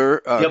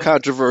another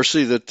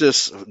controversy that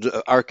this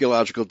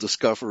archaeological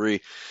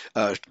discovery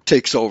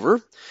takes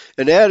over,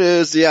 and that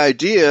is the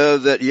idea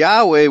that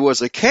Yahweh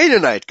was a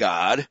Canaanite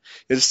god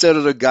instead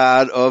of the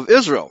God of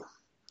Israel.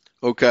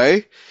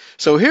 Okay?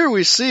 So here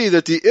we see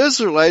that the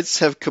Israelites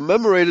have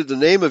commemorated the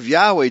name of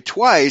Yahweh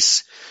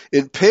twice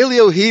in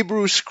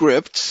Paleo-Hebrew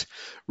script,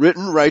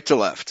 written right to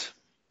left.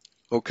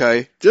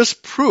 Okay? This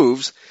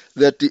proves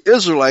that the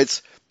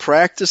Israelites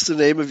practiced the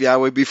name of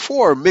Yahweh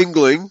before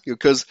mingling,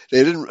 because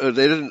they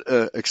didn't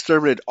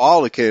exterminate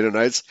all the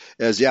Canaanites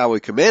as Yahweh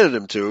commanded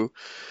them to.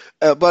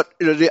 But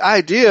the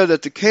idea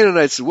that the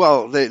Canaanites,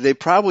 they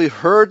probably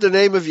heard the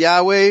name of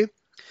Yahweh,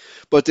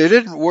 but they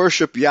didn't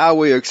worship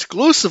Yahweh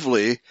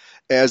exclusively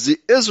as the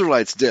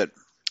Israelites did.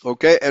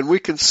 Okay, and we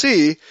can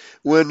see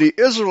when the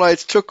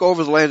Israelites took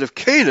over the land of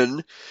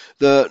Canaan,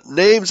 the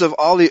names of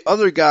all the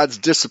other gods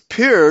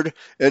disappeared,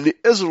 and the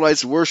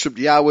Israelites worshipped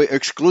Yahweh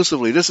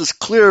exclusively. This is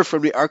clear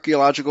from the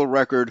archaeological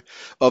record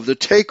of the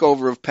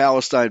takeover of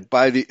Palestine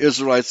by the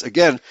Israelites.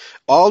 Again,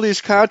 all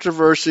these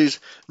controversies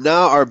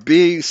now are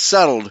being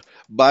settled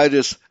by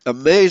this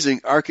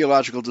amazing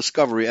archaeological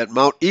discovery at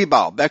Mount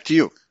Ebal. Back to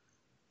you.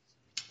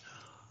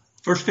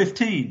 Verse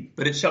 15,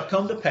 but it shall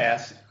come to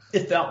pass,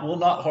 if thou wilt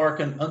not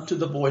hearken unto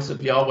the voice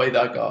of Yahweh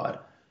thy God,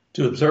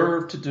 to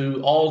observe to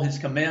do all his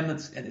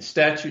commandments and his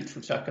statutes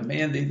which I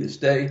command thee this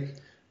day,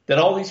 that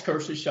all these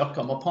curses shall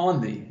come upon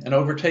thee and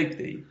overtake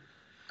thee.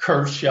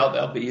 Cursed shalt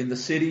thou be in the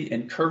city,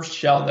 and cursed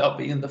shalt thou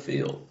be in the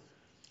field.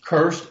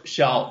 Cursed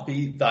shall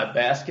be thy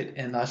basket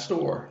and thy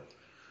store.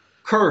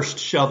 Cursed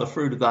shall be the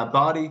fruit of thy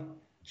body,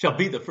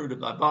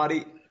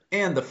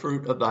 and the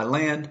fruit of thy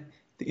land,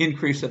 the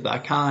increase of thy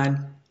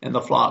kind, and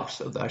the flocks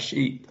of thy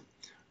sheep.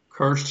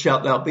 Cursed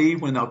shalt thou be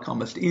when thou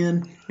comest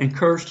in, and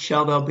cursed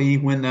shalt thou be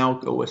when thou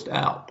goest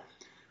out.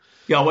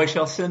 Yahweh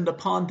shall send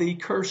upon thee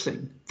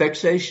cursing,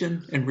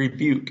 vexation, and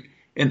rebuke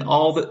in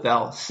all that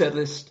thou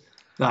settest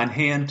thine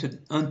hand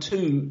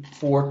unto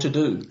for to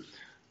do,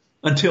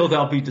 until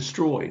thou be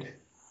destroyed,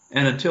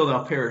 and until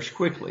thou perish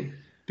quickly,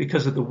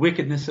 because of the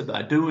wickedness of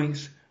thy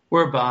doings,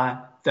 whereby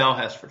thou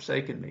hast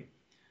forsaken me.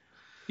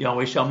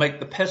 Yahweh shall make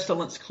the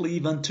pestilence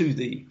cleave unto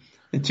thee,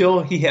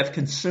 until he have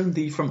consumed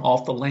thee from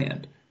off the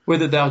land,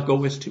 whither thou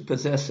goest to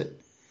possess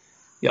it.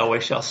 Yahweh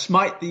shall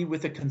smite thee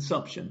with a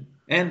consumption,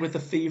 and with a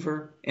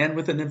fever, and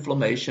with an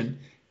inflammation,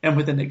 and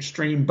with an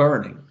extreme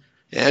burning.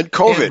 And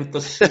COVID. And with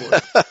the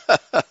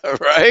sword.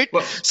 Right?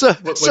 What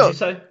did you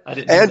say? I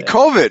didn't and hear that.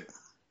 COVID.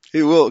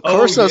 He will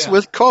curse us yeah.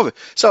 with COVID.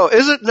 So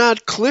is it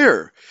not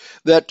clear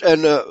that,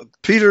 and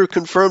Peter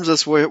confirms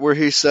this where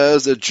he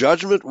says that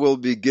judgment will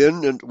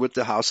begin with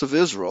the house of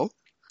Israel,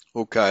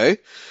 okay?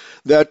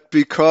 That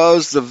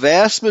because the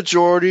vast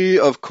majority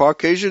of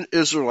Caucasian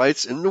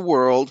Israelites in the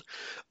world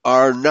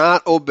are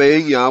not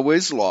obeying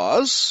Yahweh's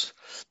laws,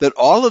 that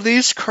all of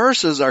these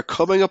curses are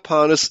coming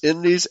upon us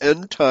in these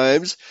end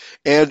times,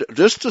 and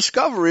this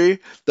discovery,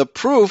 the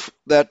proof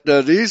that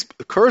these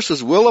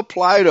curses will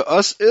apply to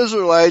us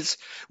Israelites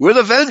with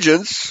a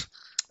vengeance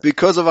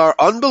because of our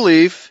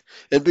unbelief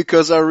and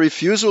because our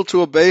refusal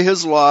to obey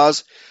his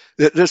laws.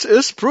 This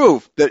is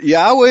proof that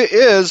Yahweh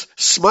is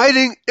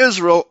smiting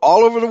Israel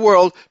all over the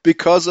world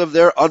because of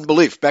their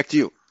unbelief. Back to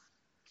you.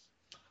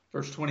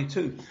 Verse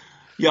 22.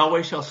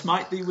 Yahweh shall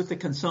smite thee with the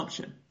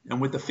consumption,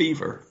 and with the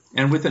fever,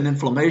 and with an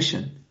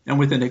inflammation, and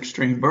with an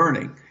extreme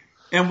burning,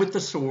 and with the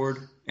sword,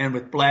 and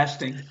with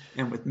blasting,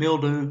 and with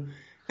mildew,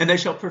 and they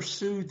shall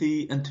pursue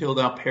thee until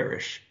thou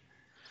perish.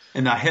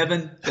 And thy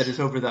heaven that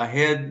is over thy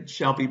head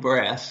shall be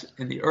brass,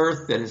 and the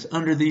earth that is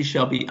under thee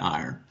shall be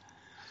iron.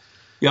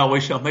 Yahweh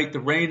shall make the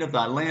rain of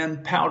thy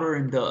land powder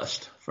and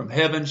dust. From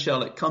heaven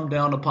shall it come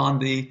down upon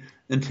thee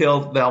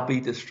until thou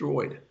be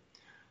destroyed.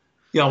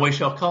 Yahweh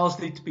shall cause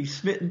thee to be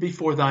smitten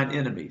before thine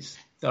enemies.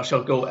 Thou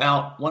shalt go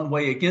out one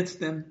way against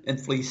them, and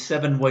flee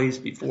 7 ways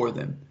before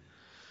them,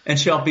 and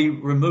shall be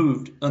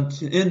removed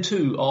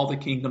into all the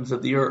kingdoms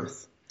of the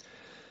earth.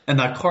 And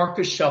thy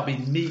carcass shall be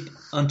meat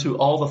unto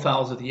all the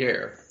fowls of the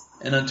air,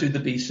 and unto the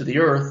beasts of the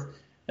earth,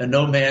 and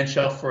no man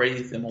shall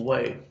fray them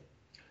away.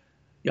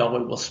 Yahweh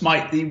will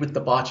smite thee with the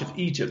botch of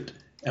Egypt,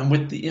 and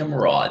with the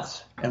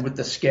emerods, and with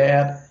the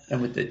scab,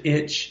 and with the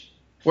itch,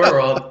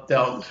 whereof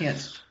thou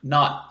canst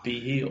not be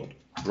healed.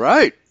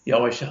 Right.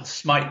 Yahweh shall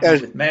smite thee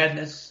with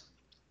madness,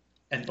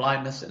 and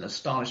blindness, and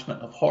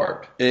astonishment of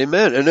heart.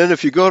 Amen. And then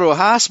if you go to a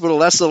hospital,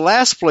 that's the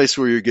last place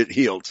where you get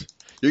healed.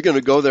 You're going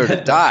to go there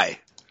to die.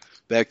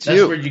 Back to you.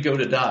 That's where you go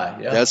to die.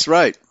 Yeah. That's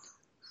right.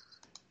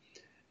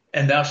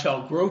 And thou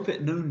shalt grope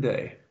at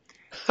noonday,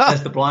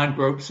 as the blind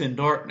gropes in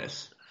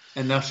darkness.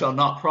 And thou shalt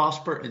not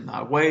prosper in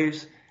thy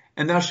ways,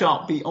 and thou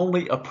shalt be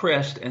only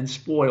oppressed and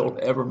spoiled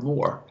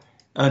evermore.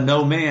 And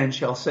no man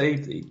shall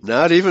save thee.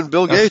 Not even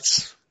Bill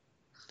Gates.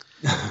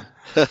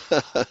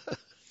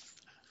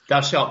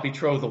 Thou shalt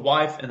betroth a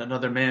wife, and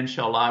another man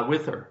shall lie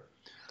with her.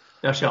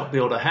 Thou shalt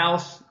build a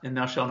house, and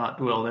thou shalt not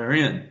dwell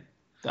therein.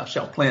 Thou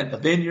shalt plant a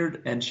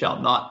vineyard, and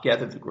shalt not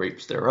gather the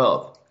grapes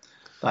thereof.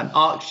 Thine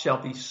ox shall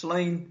be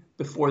slain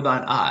before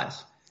thine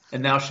eyes,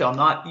 and thou shalt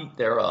not eat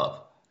thereof.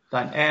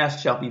 Thine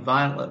ass shall be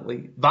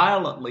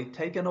violently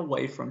taken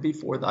away from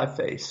before thy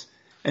face,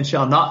 and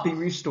shall not be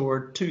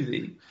restored to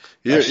thee.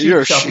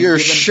 Your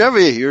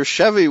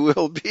Chevy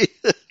will be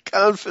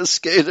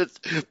confiscated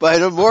by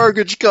the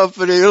mortgage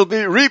company. It'll be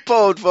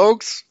repoed,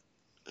 folks.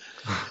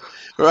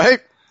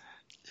 Right?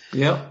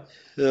 Yep.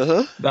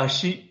 Uh-huh. Thy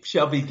sheep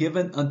shall be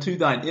given unto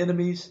thine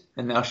enemies,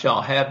 and thou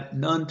shalt have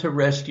none to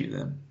rescue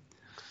them.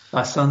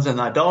 Thy sons and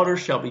thy daughters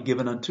shall be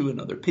given unto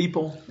another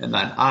people, and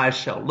thine eyes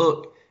shall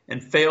look,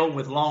 and fail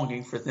with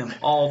longing for them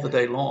all the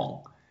day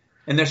long.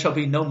 And there shall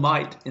be no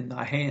might in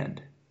thy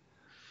hand.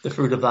 The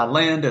fruit of thy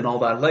land and all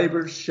thy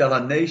labors shall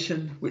a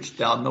nation which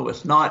thou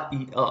knowest not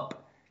eat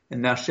up,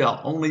 and thou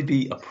shalt only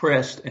be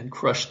oppressed and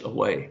crushed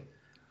away.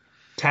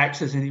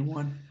 Taxes,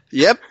 anyone?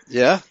 Yep,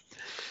 yeah.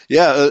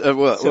 Yeah,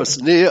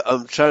 what's Neil?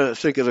 I'm trying to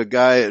think of a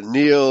guy,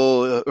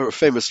 Neil, or a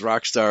famous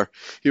rock star.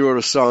 He wrote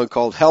a song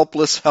called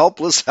 "Helpless,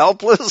 Helpless,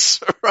 Helpless."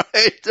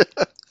 Right?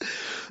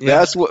 Yeah.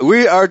 That's what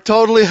we are,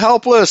 totally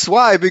helpless.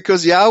 Why?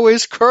 Because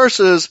Yahweh's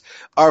curses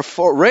are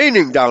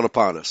raining down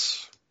upon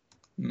us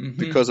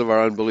because of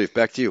our unbelief.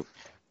 Back to you.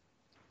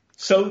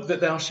 So that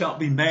thou shalt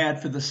be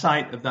mad for the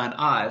sight of thine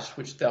eyes,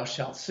 which thou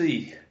shalt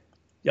see.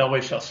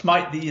 Yahweh shall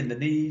smite thee in the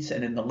knees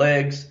and in the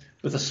legs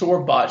with a sore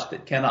botch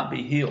that cannot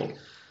be healed,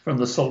 from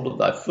the sole of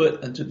thy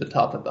foot unto the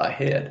top of thy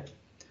head.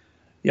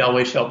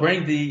 Yahweh shall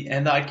bring thee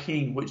and thy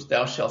king, which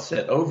thou shalt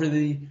set over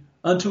thee,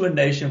 unto a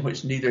nation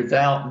which neither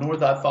thou nor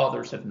thy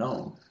fathers have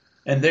known.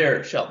 And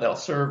there shalt thou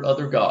serve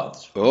other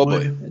gods,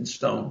 wood and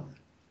stone.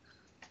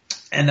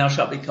 And thou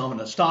shalt become an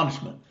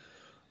astonishment,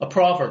 a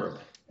proverb,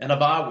 and a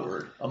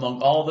byword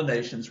among all the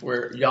nations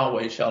where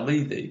Yahweh shall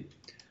lead thee.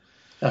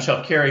 Thou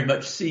shalt carry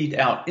much seed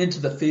out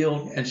into the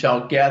field, and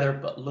shalt gather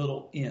but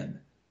little in,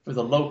 for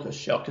the locust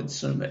shall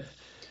consume it.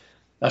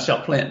 Thou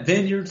shalt plant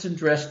vineyards and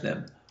dress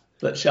them,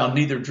 but shalt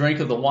neither drink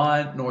of the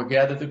wine nor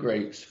gather the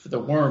grapes, for the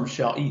worms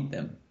shall eat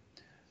them.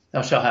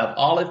 Thou shalt have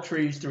olive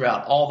trees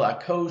throughout all thy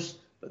coasts,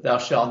 but thou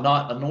shalt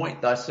not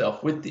anoint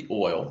thyself with the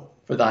oil,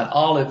 for thine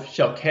olive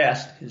shall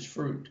cast his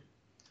fruit.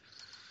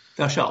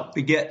 Thou shalt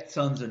beget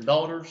sons and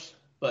daughters,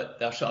 but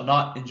thou shalt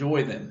not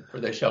enjoy them,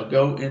 for they shall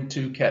go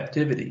into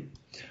captivity.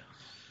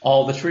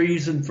 All the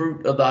trees and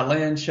fruit of thy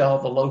land shall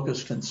the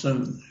locust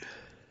consume.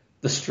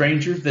 The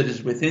stranger that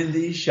is within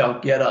thee shall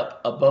get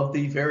up above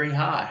thee very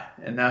high,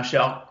 and thou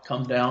shalt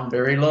come down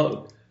very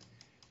low.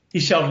 He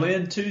shall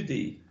lend to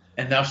thee,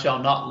 and thou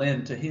shalt not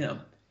lend to him.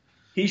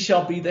 He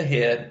shall be the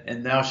head,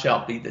 and thou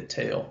shalt be the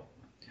tail.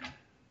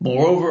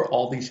 Moreover,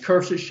 all these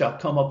curses shall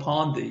come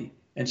upon thee,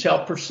 and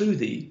shall pursue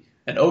thee,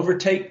 and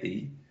overtake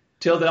thee,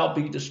 till thou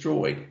be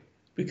destroyed,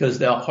 because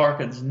thou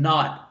hearkenest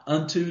not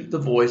unto the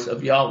voice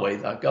of Yahweh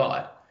thy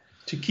God,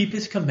 to keep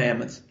his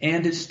commandments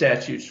and his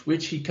statutes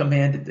which he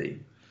commanded thee.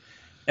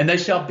 And they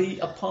shall be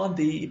upon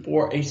thee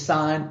for a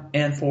sign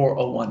and for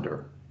a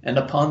wonder, and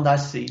upon thy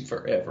seed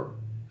forever,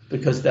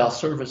 because thou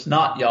servest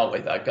not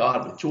Yahweh thy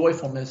God with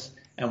joyfulness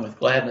and with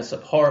gladness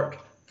of heart,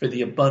 for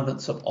the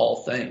abundance of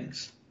all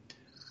things.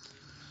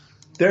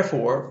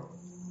 Therefore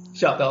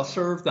shalt thou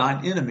serve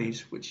thine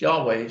enemies, which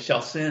Yahweh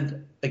shall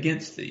send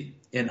against thee,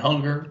 in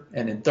hunger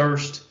and in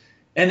thirst,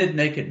 and in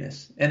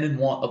nakedness, and in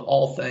want of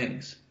all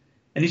things.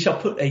 And he shall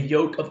put a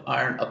yoke of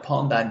iron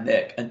upon thy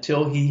neck,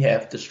 until he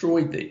have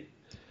destroyed thee.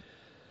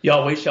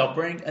 Yahweh shall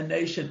bring a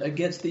nation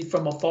against thee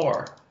from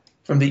afar,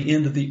 from the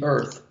end of the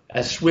earth,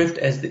 as swift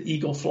as the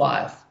eagle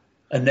flieth,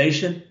 a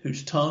nation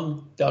whose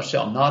tongue thou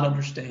shalt not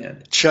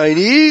understand.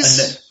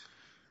 Chinese?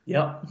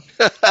 Yep.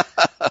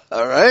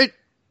 All right.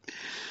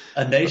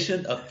 A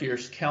nation of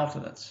fierce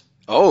countenance,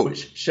 Oh,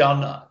 which shall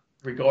not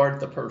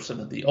regard the person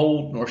of the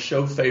old, nor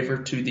show favor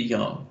to the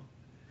young.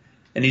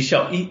 And he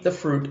shall eat the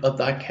fruit of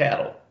thy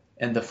cattle,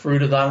 and the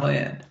fruit of thy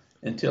land,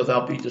 until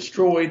thou be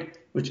destroyed,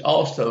 which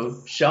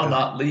also shall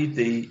not leave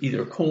thee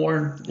either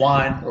corn,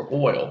 wine, or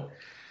oil,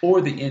 or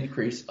the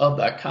increase of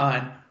thy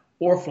kind,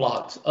 or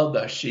flocks of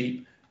thy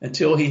sheep,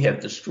 until he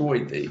have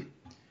destroyed thee.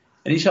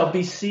 And he shall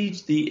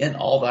besiege thee in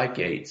all thy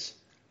gates,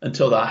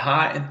 until thy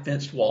high and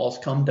fenced walls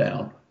come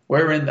down,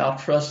 wherein thou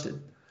trusted,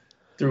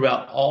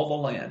 throughout all the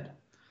land.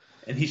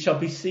 And he shall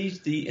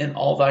besiege thee in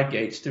all thy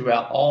gates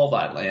throughout all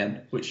thy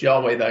land, which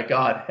Yahweh thy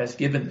God has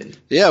given thee.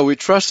 Yeah, we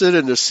trusted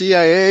in the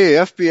CIA,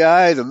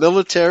 FBI, the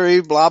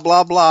military, blah,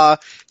 blah, blah,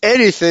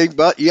 anything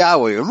but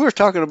Yahweh. And we're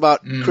talking about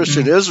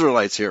Christian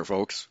Israelites here,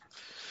 folks.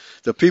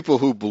 The people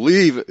who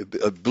believe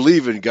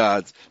in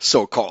God,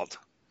 so-called,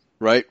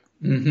 right?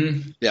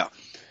 Yeah.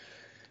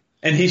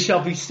 And he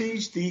shall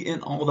besiege thee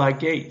in all thy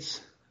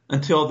gates,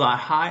 until thy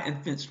high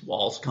and fenced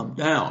walls come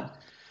down,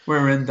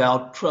 wherein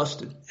thou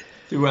trusted,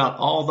 throughout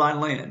all thy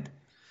land.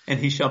 And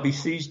he shall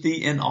besiege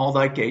thee in all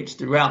thy gates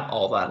throughout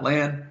all thy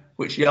land,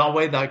 which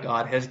Yahweh thy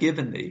God has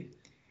given thee.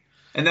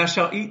 And thou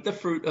shalt eat the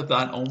fruit of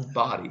thine own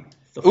body,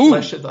 the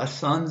flesh of thy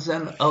sons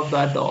and of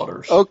thy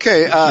daughters.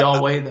 Okay,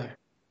 Yahweh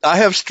I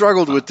have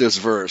struggled with this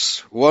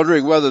verse,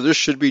 wondering whether this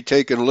should be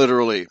taken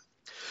literally.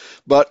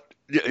 But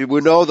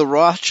we know the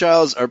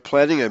Rothschilds are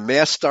planning a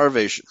mass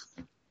starvation.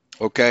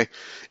 Okay,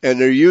 and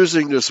they're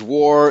using this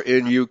war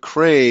in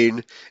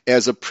Ukraine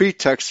as a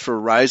pretext for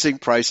rising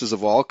prices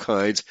of all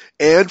kinds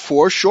and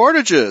for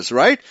shortages,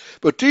 right?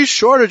 But these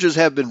shortages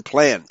have been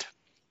planned.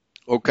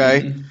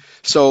 Okay,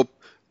 so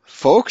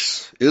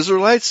folks,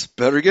 Israelites,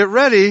 better get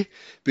ready,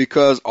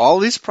 because all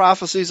these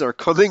prophecies are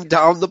coming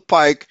down the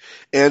pike,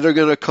 and they're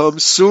going to come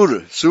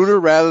sooner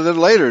rather than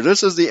later.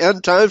 This is the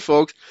end time,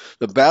 folks.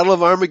 The Battle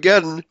of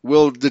Armageddon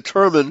will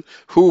determine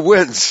who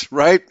wins,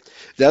 right?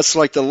 That's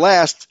like the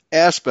last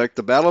aspect,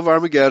 the Battle of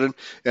Armageddon,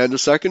 and the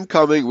second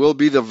coming will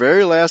be the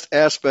very last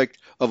aspect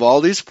of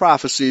all these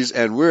prophecies,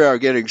 and we are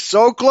getting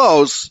so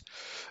close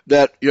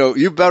that,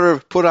 you better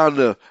put on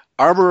the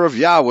armor of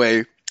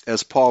Yahweh,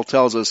 as Paul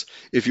tells us,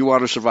 if you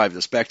want to survive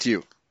this. Back to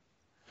you.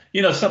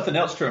 Something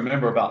else to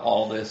remember about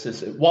all this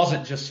is it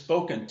wasn't just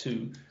spoken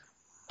to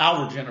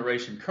our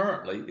generation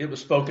currently. It was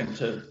spoken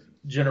to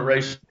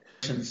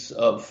generations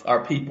of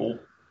our people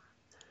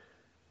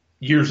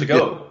years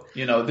ago.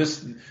 You know,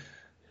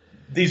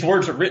 these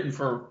words are written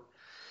for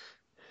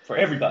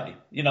everybody,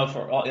 you know,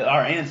 for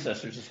our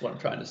ancestors is what I'm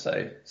trying to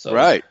say. So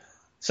Right.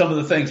 some of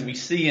the things we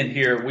see in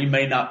here, we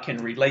may not can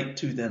relate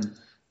to them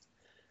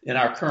in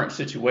our current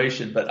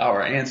situation, but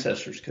our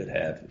ancestors could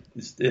have,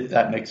 if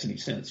that makes any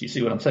sense. You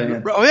see what I'm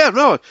saying? Oh, yeah,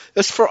 no,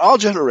 it's for all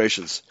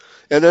generations.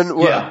 And then,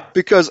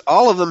 because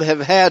all of them have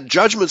had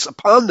judgments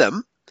upon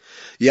them,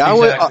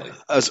 Yahweh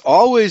has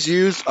always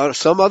used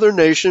some other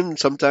nation,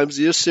 sometimes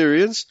the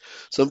Assyrians,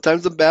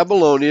 sometimes the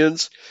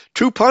Babylonians,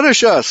 to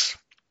punish us.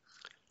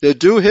 They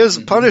do his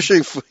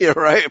punishing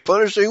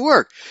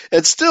work.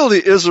 And still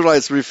the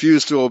Israelites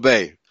refuse to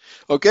obey.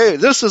 Okay,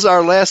 this is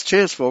our last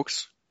chance,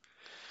 folks.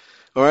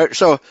 All right,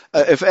 so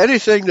if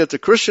anything that the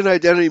Christian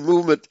identity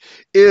movement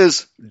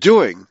is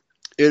doing,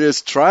 it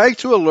is trying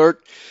to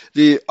alert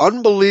the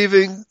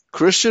unbelieving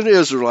Christian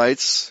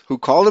Israelites who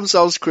call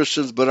themselves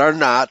Christians but are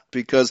not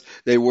because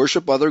they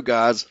worship other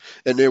gods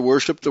and they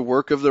worship the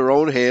work of their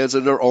own hands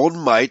and their own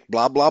might,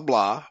 blah, blah,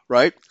 blah,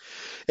 right?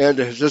 And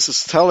this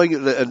is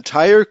telling the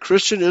entire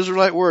Christian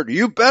Israelite word,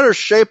 you better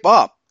shape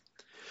up.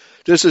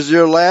 This is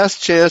your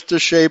last chance to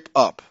shape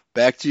up.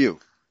 Back to you.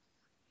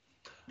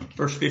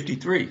 Verse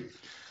 53.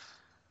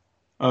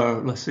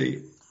 Let's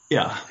see.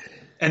 Yeah.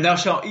 And thou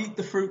shalt eat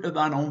the fruit of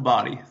thine own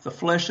body, the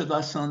flesh of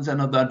thy sons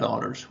and of thy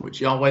daughters,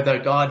 which Yahweh thy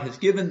God has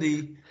given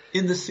thee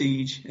in the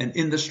siege and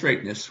in the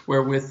straitness,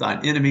 wherewith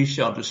thine enemies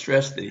shall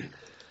distress thee.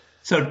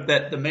 So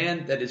that the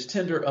man that is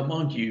tender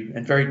among you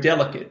and very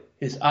delicate,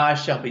 his eye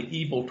shall be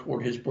evil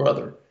toward his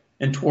brother,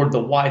 and toward the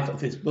wife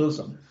of his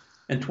bosom,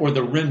 and toward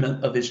the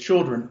remnant of his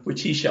children,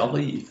 which he shall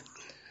leave.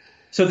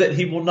 So that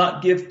he will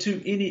not give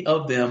to any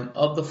of them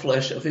of the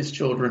flesh of his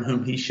children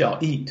whom he shall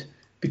eat,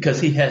 because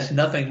he has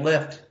nothing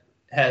left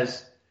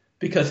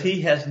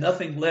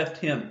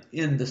him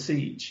in the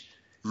siege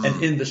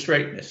and in the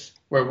straitness,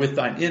 wherewith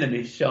thine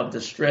enemies shall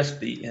distress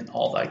thee in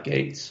all thy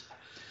gates.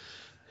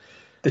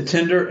 The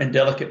tender and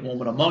delicate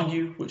woman among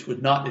you, which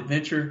would not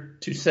adventure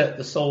to set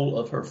the sole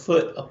of her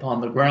foot upon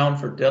the ground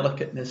for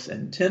delicateness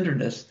and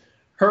tenderness,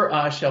 her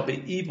eye shall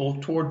be evil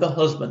toward the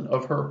husband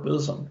of her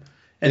bosom,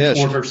 and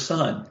toward her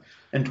son,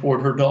 and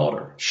toward her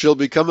daughter. She'll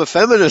become a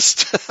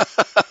feminist.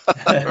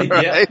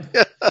 Right?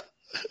 Yeah.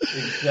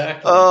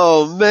 Exactly.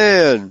 Oh,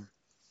 man.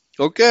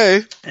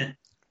 Okay.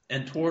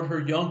 And toward her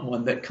young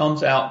one that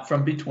comes out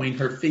from between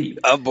her feet.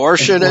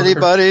 Abortion,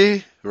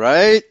 anybody?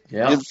 Right?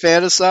 Yeah.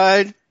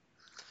 Infanticide.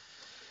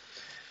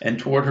 And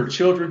toward her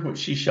children which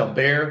she shall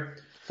bear,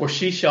 for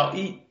she shall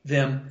eat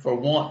them for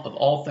want of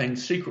all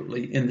things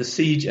secretly in the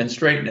siege and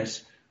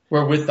straitness,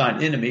 wherewith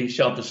thine enemy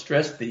shall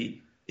distress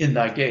thee in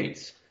thy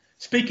gates.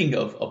 Speaking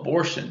of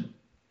abortion,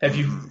 I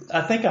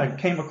think I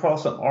came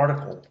across an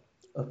article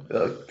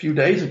a few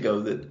days ago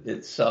that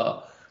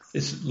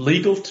it's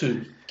legal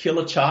to kill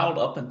a child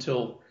up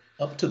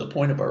to the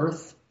point of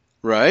birth.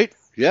 Right.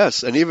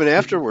 Yes, and even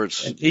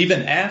afterwards.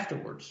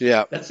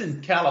 Yeah. That's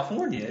in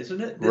California,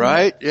 isn't it?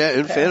 Right. Yeah,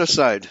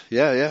 infanticide.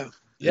 Yeah.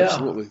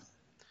 Absolutely.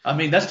 I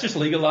mean, that's just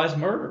legalized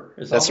murder.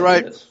 That's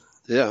right.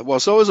 Yeah. Well,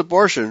 so is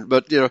abortion,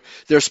 but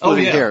they're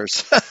splitting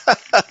hairs.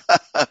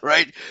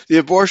 Right?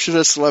 The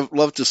abortionists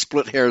love to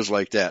split hairs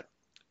like that.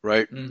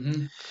 Right?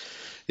 Mm-hmm.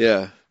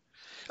 Yeah.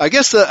 I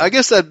guess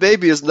that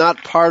baby is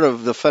not part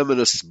of the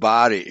feminist's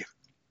body.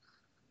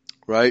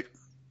 Right?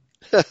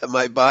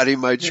 My body,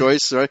 my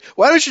choice, right?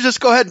 Why don't you just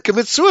go ahead and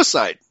commit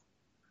suicide?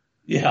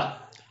 Yeah.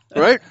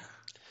 Right?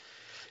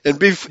 And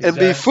be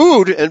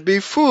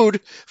food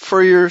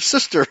for your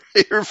sister,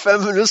 your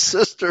feminist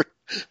sister.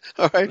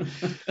 All right?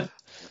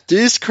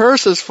 These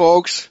curses,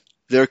 folks,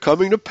 they're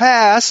coming to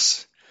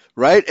pass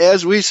right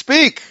as we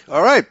speak.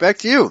 All right, back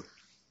to you.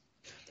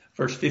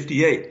 Verse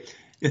 58.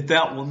 If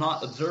thou wilt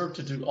not observe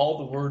to do all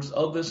the words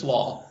of this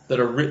law that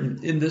are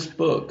written in this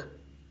book,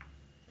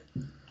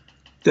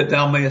 that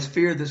thou mayest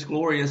fear this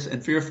glorious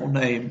and fearful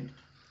name,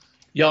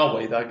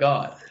 Yahweh thy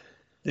God.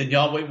 Then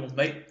Yahweh will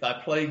make thy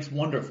plagues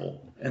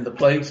wonderful, and the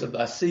plagues of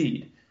thy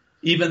seed,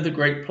 even the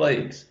great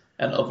plagues,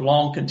 and of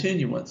long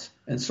continuance,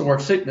 and sore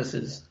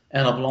sicknesses,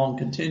 and of long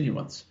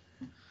continuance.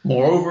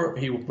 Moreover,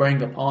 he will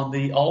bring upon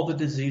thee all the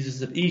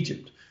diseases of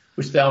Egypt,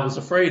 which thou wast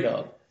afraid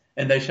of,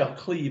 and they shall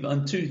cleave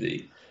unto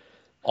thee.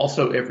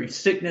 Also every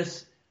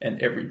sickness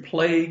and every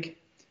plague,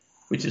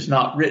 which is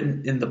not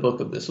written in the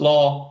book of this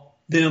law,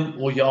 them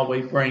will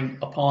Yahweh bring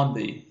upon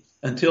thee,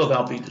 until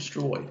thou be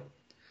destroyed.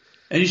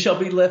 And you shall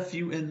be left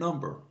few in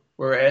number,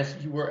 whereas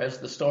you were as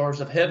the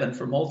stars of heaven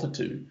for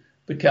multitude,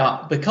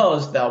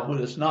 because thou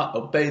wouldest not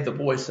obey the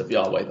voice of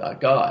Yahweh thy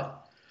God.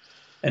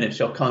 And it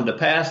shall come to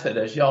pass that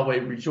as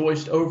Yahweh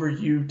rejoiced over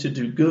you to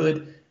do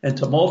good and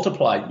to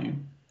multiply you,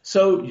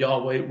 so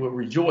Yahweh will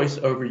rejoice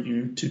over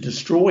you to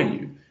destroy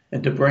you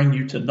and to bring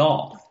you to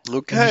naught.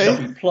 Okay. And you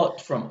shall be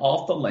plucked from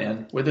off the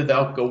land whither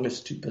thou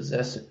goest to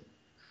possess it.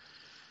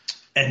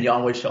 And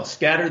Yahweh shall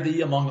scatter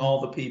thee among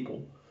all the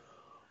people,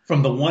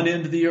 from the one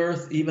end of the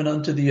earth even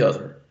unto the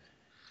other.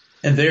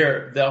 And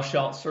there thou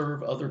shalt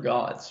serve other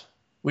gods,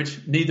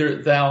 which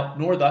neither thou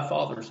nor thy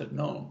fathers have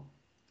known.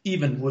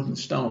 even wood and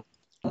stone.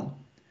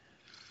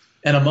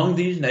 And among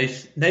these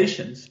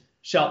nations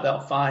shalt thou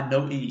find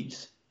no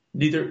ease,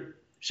 neither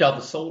shall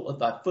the sole of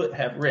thy foot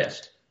have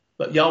rest.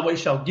 But Yahweh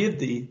shall give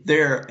thee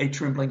there a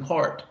trembling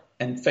heart,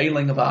 and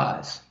failing of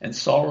eyes, and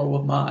sorrow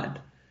of mind.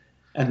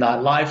 And thy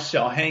life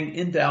shall hang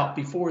in doubt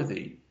before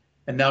thee,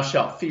 and thou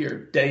shalt fear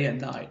day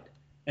and night,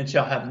 and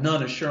shalt have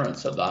none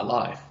assurance of thy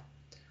life.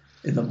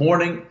 In the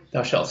morning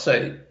thou shalt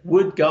say,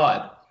 Would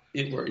God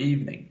it were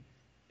evening.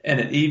 And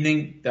at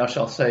evening thou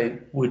shalt say,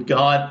 Would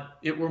God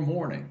it were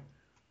morning.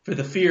 For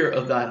the fear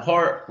of thine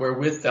heart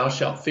wherewith thou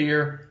shalt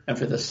fear, and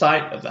for the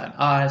sight of thine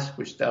eyes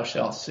which thou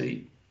shalt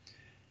see.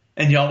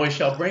 And Yahweh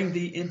shall bring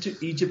thee into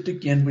Egypt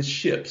again with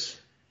ships,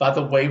 by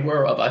the way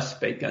whereof I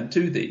spake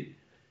unto thee.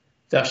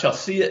 Thou shalt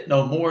see it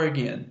no more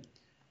again.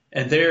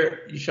 And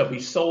there you shall be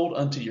sold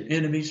unto your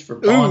enemies for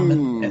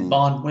bondmen and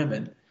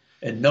bondwomen,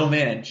 and no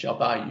man shall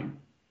buy you.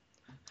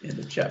 End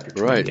of chapter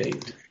 28.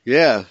 Right.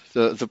 Yeah,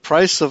 the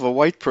price of a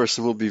white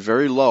person will be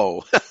very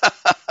low.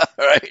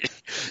 Right?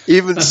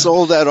 Even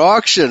sold at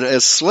auction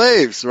as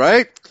slaves,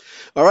 right?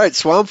 All right,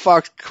 Swamp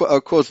Fox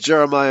quotes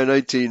Jeremiah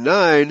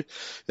 19:9,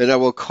 and I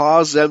will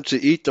cause them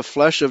to eat the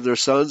flesh of their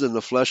sons and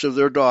the flesh of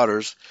their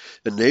daughters,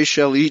 and they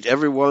shall eat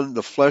every one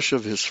the flesh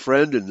of his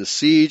friend in the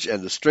siege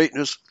and the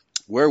straitness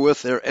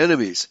wherewith their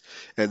enemies,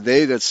 and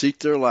they that seek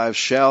their lives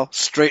shall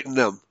straiten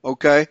them.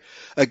 Okay?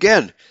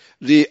 Again,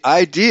 the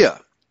idea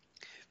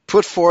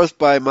put forth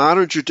by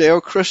modern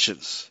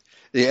Judeo-Christians,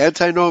 the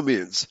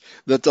antinomians,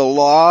 that the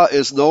law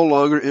is no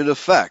longer in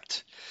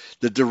effect.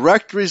 The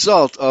direct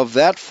result of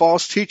that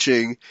false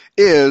teaching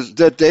is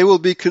that they will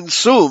be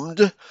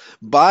consumed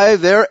by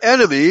their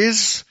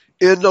enemies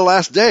in the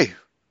last day,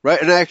 right?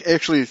 And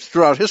actually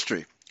throughout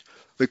history,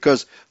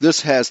 because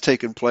this has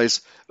taken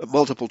place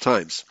multiple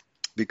times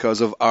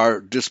because of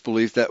our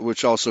disbelief, that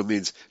which also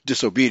means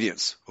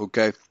disobedience,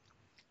 okay?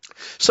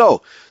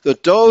 So,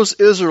 that those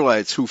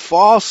Israelites who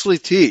falsely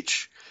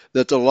teach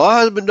that the law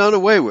has been done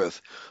away with,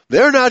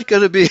 they're not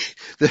going to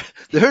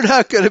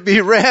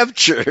be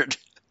raptured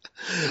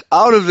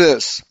out of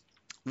this.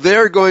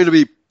 They're going to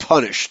be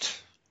punished.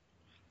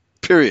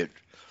 Period.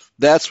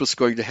 That's what's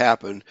going to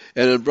happen.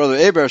 And then Brother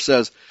Aber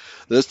says,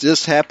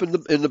 this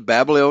happened in the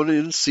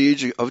Babylonian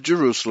siege of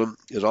Jerusalem.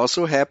 It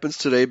also happens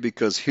today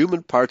because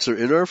human parts are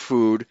in our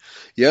food.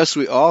 Yes,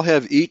 we all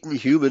have eaten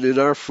human in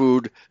our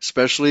food,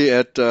 especially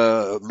at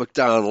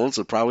McDonald's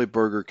and probably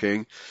Burger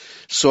King.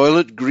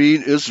 Soylent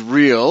Green is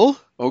real,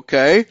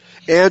 okay?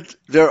 And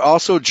they're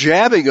also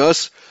jabbing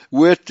us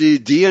with the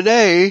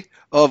DNA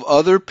of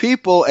other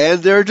people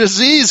and their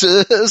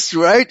diseases,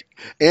 right?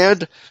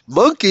 And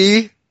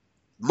monkey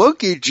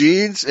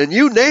genes, and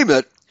you name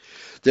it.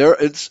 They're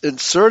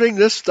inserting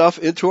this stuff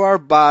into our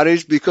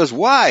bodies because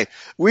why?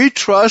 We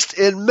trust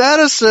in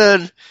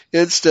medicine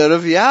instead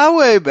of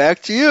Yahweh.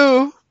 Back to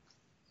you.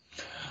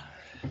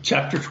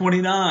 Chapter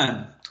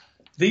 29.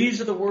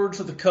 These are the words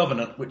of the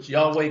covenant which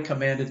Yahweh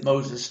commanded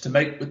Moses to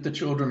make with the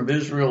children of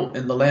Israel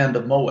in the land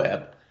of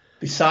Moab,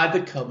 beside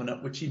the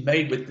covenant which he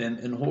made with them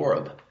in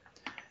Horeb.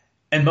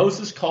 And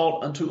Moses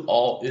called unto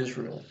all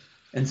Israel,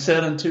 and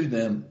said unto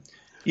them,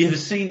 Ye have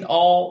seen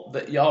all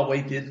that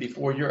Yahweh did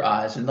before your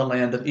eyes in the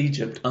land of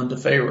Egypt unto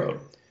Pharaoh,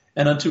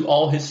 and unto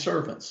all his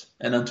servants,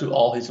 and unto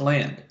all his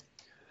land.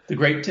 The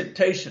great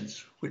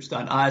temptations which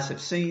thine eyes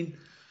have seen,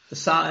 the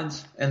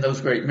signs, and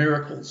those great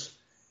miracles.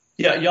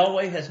 Yet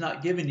Yahweh has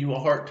not given you a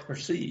heart to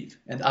perceive,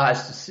 and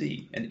eyes to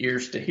see, and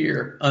ears to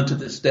hear unto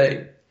this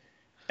day.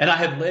 And I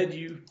have led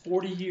you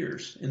 40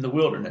 years in the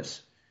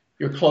wilderness.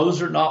 Your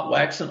clothes are not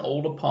waxen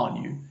old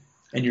upon you,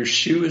 and your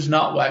shoe is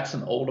not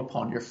waxen old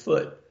upon your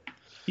foot.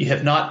 Ye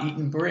have not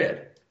eaten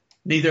bread,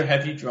 neither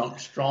have ye drunk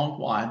strong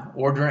wine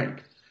or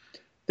drink,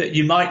 that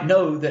you might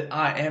know that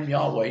I am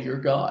Yahweh your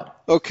God.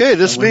 Okay,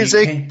 this means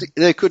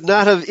they could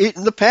not have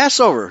eaten the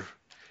Passover.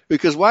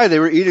 Because why? They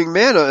were eating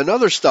manna and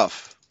other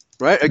stuff.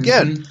 Right?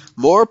 Again,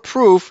 more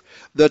proof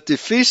that the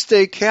feast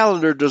day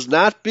calendar does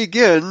not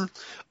begin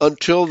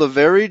until the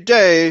very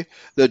day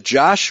that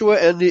Joshua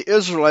and the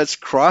Israelites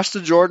crossed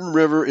the Jordan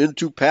River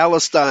into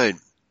Palestine.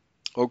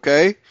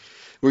 Okay?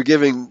 We're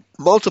giving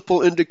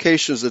multiple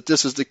indications that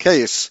this is the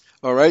case.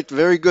 All right?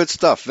 Very good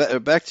stuff.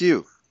 Back to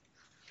you.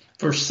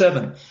 Verse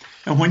 7.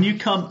 And when you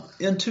come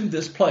into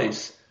this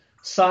place,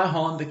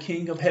 Sihon the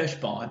king of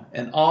Heshbon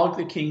and Og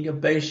the king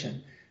of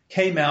Bashan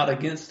came out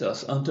against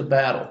us unto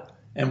battle,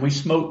 and we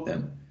smote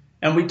them.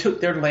 And we took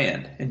their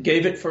land, and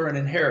gave it for an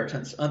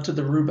inheritance unto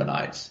the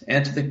Reubenites,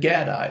 and to the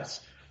Gadites,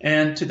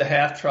 and to the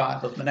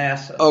half-tribe of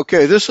Manasseh.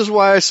 Okay, this is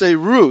why I say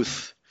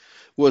Ruth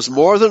was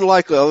more than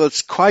likely, well,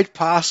 it's quite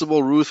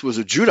possible Ruth was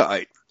a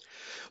Judahite.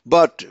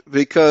 But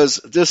because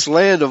this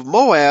land of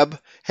Moab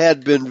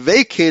had been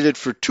vacated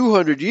for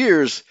 200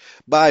 years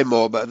by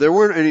Moab, there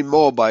weren't any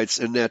Moabites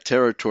in that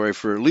territory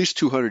for at least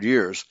 200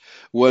 years,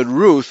 when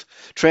Ruth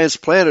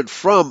transplanted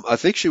from, I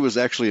think she was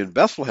actually in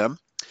Bethlehem,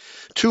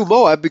 to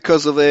Moab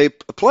because of a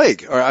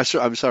plague, or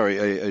I'm sorry,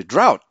 a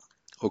drought,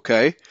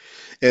 okay?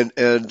 and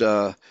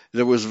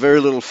there was very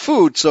little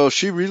food, so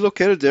she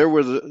relocated there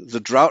where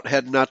the drought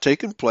had not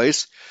taken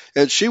place,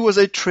 and she was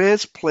a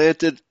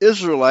transplanted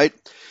Israelite,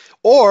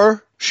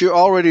 or she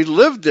already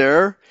lived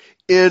there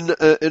in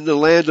the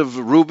land of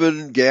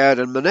Reuben, Gad,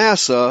 and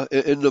Manasseh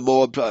in the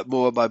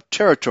Moabite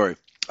territory.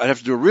 I'd have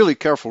to do a really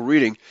careful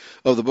reading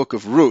of the book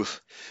of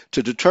Ruth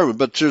to determine,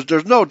 but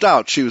there's no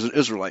doubt she was an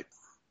Israelite.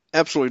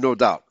 Absolutely no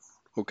doubt.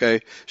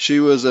 Okay? She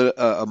was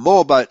a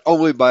Moabite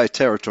only by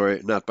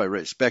territory, not by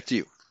race. Back to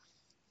you.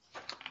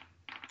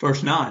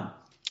 Verse 9.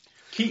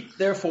 Keep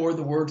therefore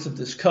the words of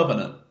this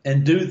covenant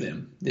and do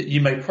them, that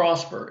you may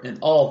prosper in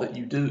all that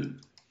you do.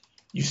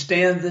 You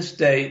stand this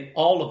day,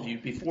 all of you,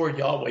 before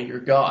Yahweh your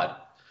God,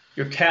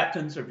 your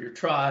captains of your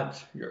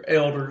tribes, your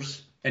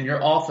elders, and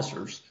your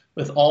officers,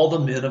 with all the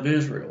men of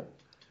Israel,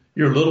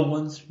 your little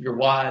ones, your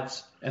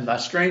wives, and thy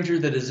stranger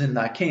that is in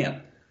thy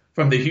camp,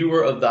 from the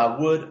hewer of thy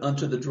wood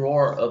unto the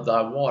drawer of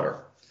thy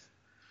water,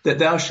 that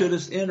thou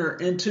shouldest enter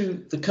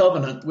into the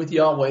covenant with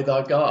Yahweh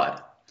thy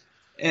God,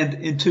 and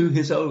into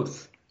his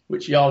oath,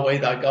 which Yahweh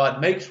thy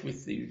God makes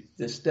with thee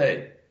this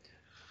day,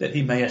 that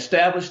he may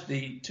establish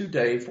thee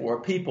today for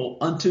a people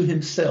unto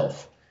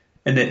himself,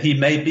 and that he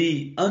may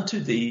be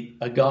unto thee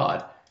a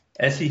God,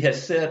 as he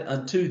has said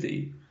unto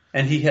thee,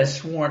 and he has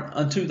sworn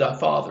unto thy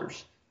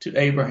fathers, to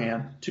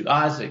Abraham, to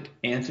Isaac,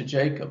 and to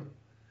Jacob.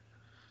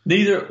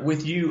 Neither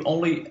with you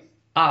only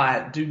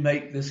I do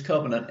make this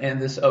covenant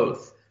and this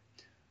oath,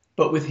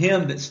 but with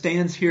him that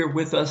stands here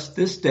with us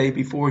this day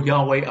before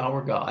Yahweh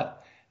our God,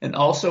 and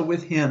also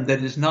with him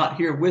that is not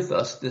here with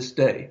us this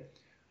day.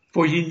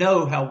 For ye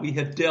know how we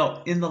have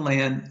dwelt in the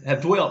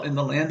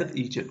land of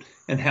Egypt,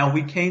 and how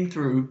we came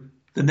through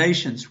the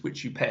nations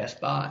which you passed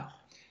by.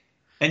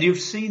 And you've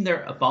seen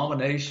their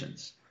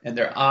abominations and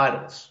their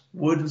idols,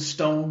 wood and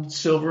stone,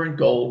 silver and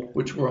gold,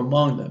 which were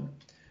among them.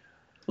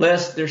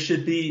 Lest there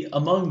should be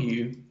among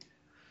you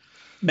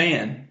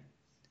man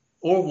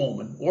or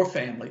woman or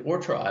family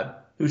or tribe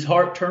whose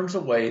heart turns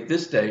away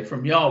this day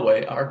from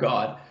Yahweh our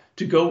God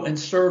to go and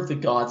serve the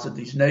gods of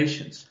these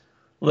nations.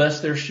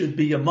 Lest there should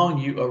be among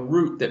you a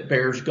root that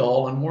bears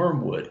gall and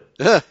wormwood.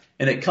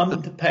 And it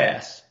cometh to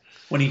pass,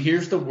 when he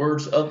hears the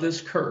words of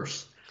this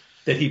curse,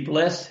 that he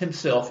bless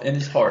himself in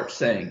his heart,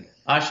 saying,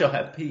 I shall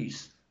have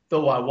peace,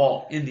 though I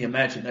walk in the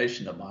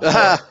imagination of my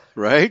heart.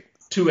 Right?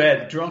 To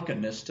add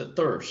drunkenness to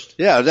thirst.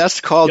 Yeah,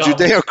 that's called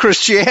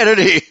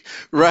Judeo-Christianity,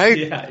 right?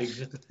 Yeah,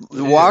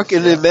 exactly. Walk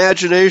in the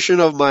imagination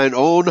of mine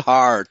own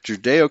heart,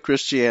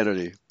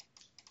 Judeo-Christianity.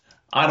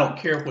 I don't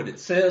care what it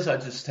says. I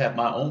just have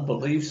my own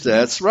beliefs.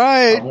 That's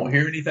right. I won't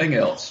hear anything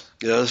else.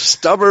 Yeah,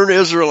 stubborn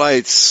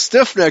Israelites,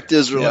 stiff-necked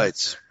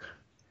Israelites. Yeah.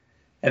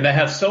 And they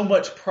have so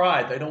much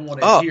pride, they don't want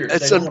to hear.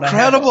 It's they don't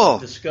incredible. Want to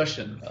have a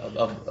discussion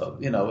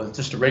of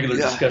just a regular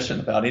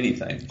discussion about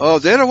anything. Oh,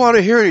 they don't want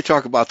to hear any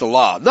talk about the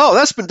law. No,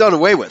 that's been done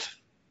away with.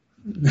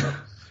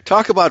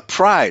 Talk about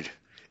pride.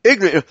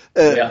 Ignorant.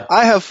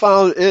 I have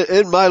found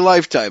in my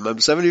lifetime,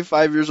 I'm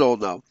 75 years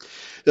old now,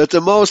 that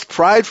the most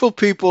prideful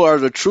people are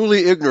the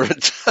truly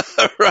ignorant,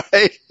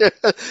 right?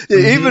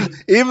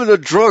 Mm-hmm. Even a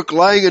drunk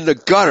lying in the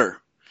gutter,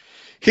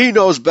 he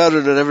knows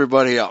better than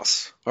everybody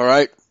else, all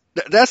right?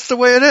 That's the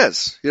way it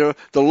is. You know,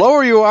 the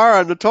lower you are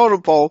on the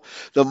totem pole,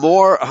 the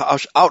more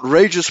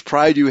outrageous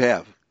pride you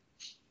have.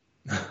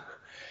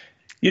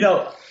 You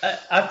know,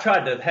 I've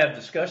tried to have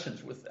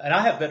discussions and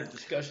I have better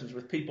discussions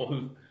with people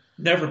who've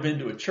never been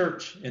to a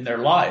church in their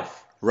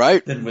life.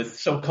 Right. Than with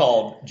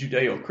so-called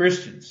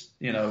Judeo-Christians,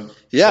 you know.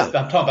 Yeah. I'm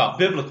talking about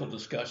biblical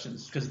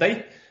discussions because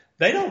they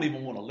don't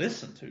even want to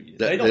listen to you.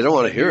 They don't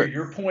want to hear it.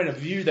 Your point of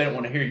view. They don't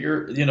want to hear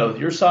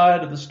your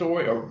side of the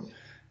story or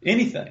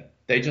anything.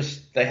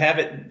 They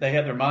have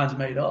their minds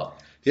made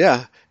up.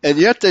 Yeah. And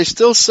yet they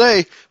still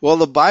say, well,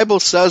 the Bible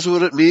says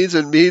what it means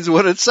and means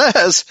what it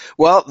says.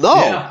 Well, no.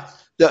 Yeah.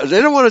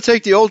 They don't want to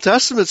take the Old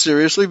Testament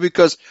seriously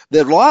because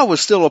the law was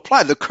still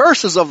applied. The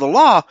curses of the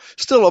law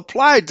still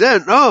applied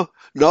then.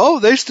 No,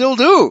 they still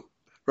do.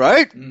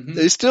 Right? Mm-hmm.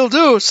 They still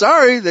do.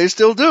 Sorry, they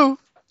still do.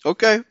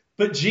 Okay.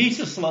 But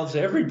Jesus loves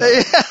everybody.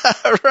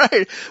 Yeah,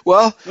 right.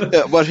 Well,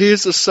 but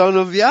he's the son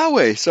of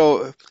Yahweh.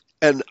 So,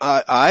 and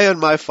I and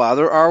my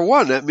Father are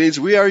one. That means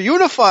we are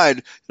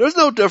unified. There's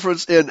no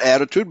difference in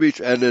attitude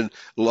and in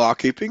law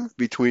keeping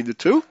between the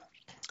two.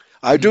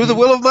 I do the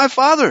will of my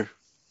Father.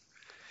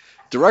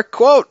 Direct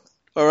quote.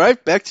 All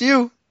right, back to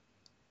you.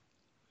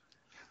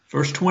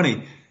 Verse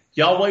 20.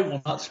 Yahweh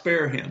will not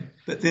spare him,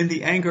 but then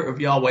the anger of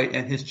Yahweh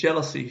and his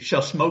jealousy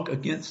shall smoke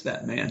against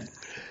that man,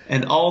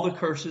 and all the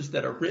curses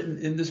that are written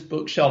in this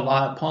book shall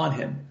lie upon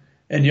him,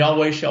 and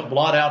Yahweh shall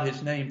blot out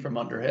his name from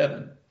under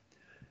heaven.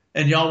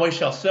 And Yahweh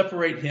shall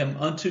separate him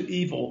unto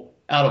evil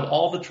out of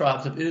all the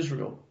tribes of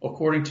Israel,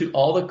 according to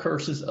all the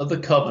curses of the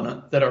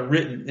covenant that are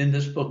written in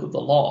this book of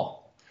the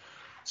law,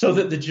 so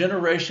that the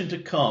generation to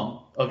come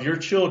of your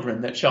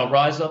children that shall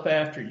rise up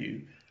after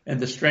you,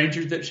 and the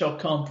strangers that shall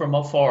come from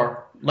a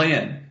far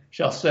land,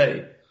 shall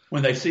say,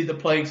 when they see the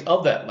plagues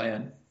of that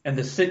land, and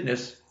the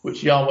sickness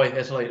which Yahweh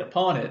has laid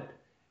upon it,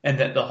 and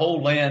that the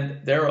whole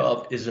land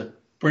thereof is a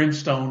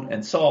brimstone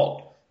and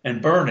salt,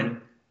 and burning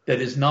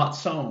that is not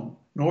sown,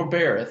 nor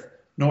beareth,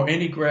 nor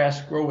any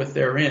grass groweth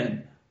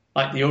therein,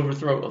 like the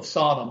overthrow of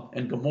Sodom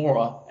and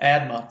Gomorrah,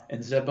 Admah,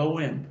 and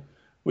Zeboim,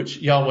 which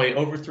Yahweh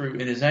overthrew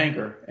in his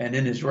anger and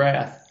in his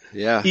wrath.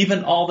 Yeah.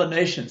 Even all the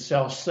nations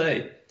shall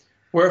say,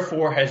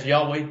 wherefore has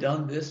Yahweh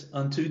done this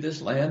unto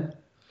this land?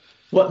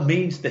 What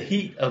means the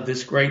heat of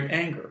this great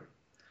anger?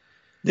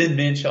 Then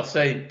men shall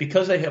say,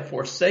 because they have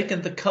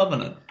forsaken the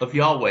covenant of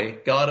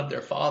Yahweh, God of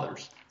their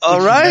fathers,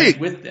 which he made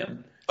with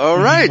them,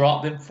 when he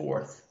brought them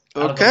forth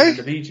out of the land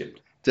of Egypt.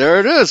 There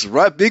it is,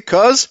 right?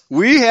 Because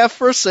we have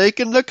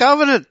forsaken the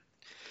covenant.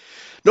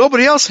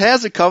 Nobody else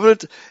has a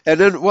covenant. And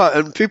then what?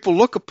 And people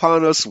look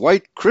upon us,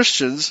 white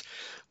Christians.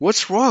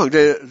 What's wrong?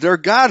 Their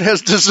God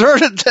has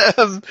deserted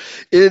them.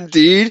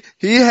 Indeed,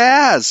 he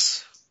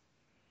has.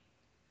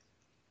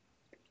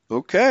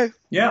 Okay.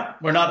 Yeah,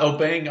 we're not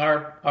obeying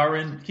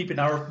keeping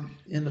our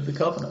end of the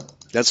covenant.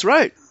 That's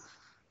right.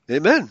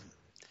 Amen.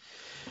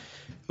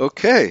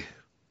 Okay.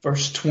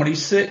 Verse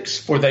 26,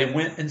 for they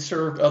went and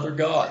served other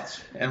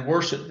gods and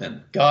worshipped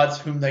them, gods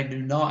whom they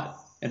knew not,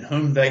 and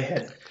whom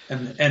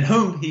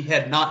he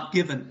had not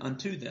given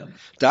unto them.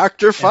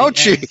 Dr.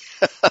 Fauci.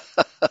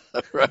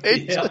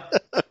 Right? Yeah.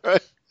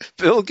 Right.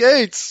 Bill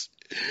Gates.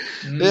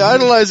 They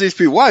idolize these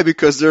people. Why?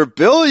 Because they're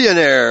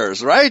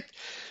billionaires, right?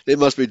 They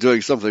must be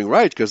doing something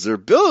right because they're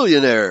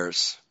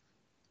billionaires.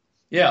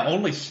 Yeah,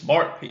 only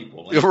smart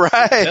people.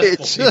 Right.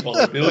 Successful people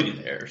are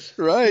billionaires.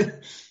 Right.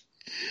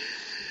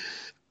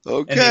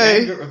 Okay. And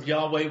the anger of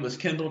Yahweh was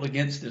kindled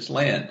against this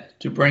land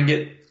to bring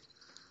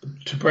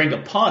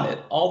upon it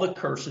all the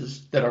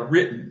curses that are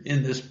written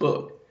in this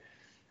book.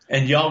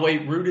 And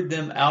Yahweh rooted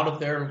them out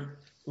of their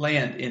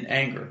land in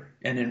anger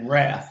and in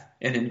wrath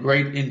and in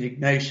great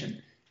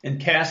indignation, and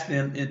cast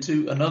them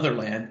into another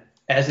land,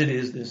 as it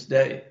is this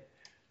day.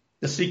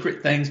 The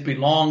secret things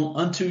belong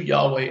unto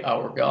Yahweh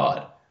our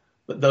God,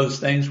 but those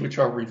things which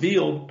are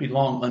revealed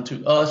belong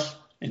unto us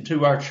and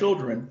to our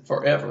children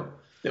forever,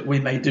 that we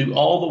may do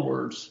all the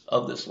words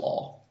of this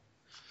law.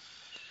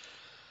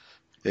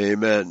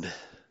 Amen.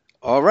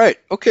 All right.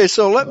 Okay,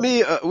 so let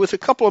me, with a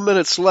couple of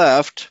minutes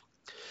left,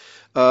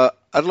 I'd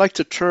like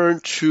to turn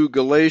to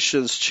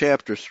Galatians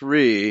chapter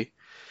 3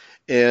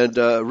 and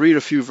read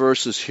a few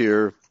verses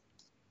here.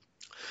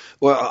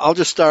 Well, I'll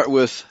just start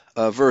with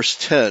verse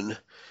 10.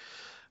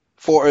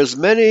 For as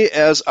many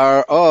as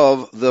are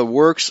of the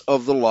works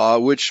of the law,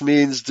 which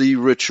means the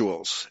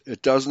rituals.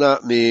 It does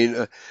not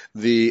mean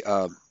the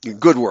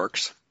good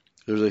works.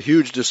 There's a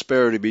huge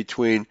disparity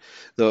between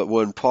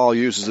when Paul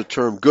uses the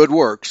term good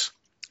works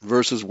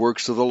versus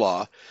works of the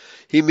law.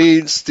 He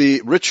means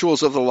the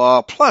rituals of the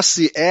law plus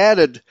the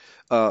added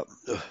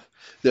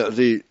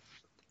the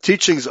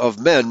teachings of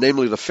men,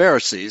 namely the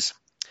Pharisees,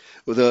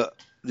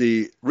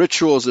 the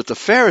rituals that the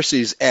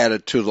Pharisees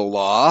added to the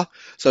law,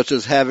 such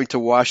as having to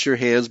wash your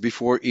hands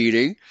before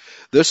eating.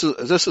 This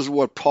is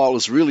what Paul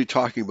is really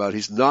talking about.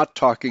 He's not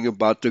talking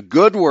about the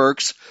good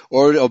works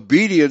or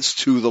obedience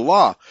to the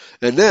law.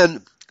 And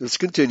then, let's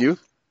continue.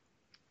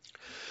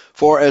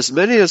 For as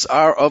many as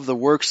are of the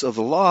works of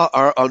the law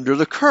are under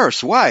the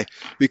curse. Why?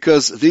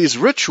 Because these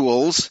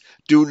rituals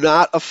do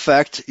not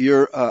affect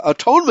your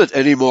atonement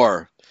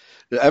anymore.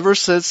 Ever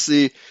since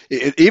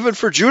even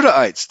for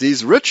Judahites,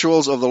 these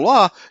rituals of the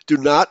law do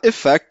not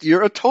affect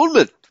your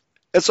atonement.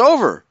 It's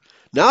over.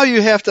 Now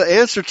you have to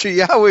answer to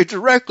Yahweh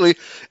directly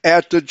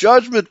at the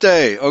judgment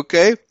day,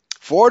 okay?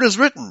 For it is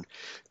written,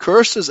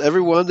 cursed is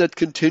everyone that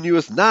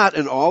continueth not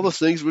in all the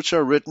things which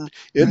are written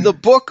in the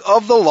book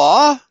of the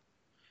law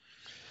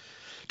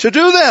to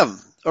do them.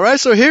 All right,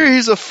 so here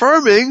he's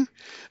affirming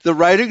the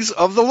writings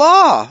of the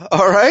law,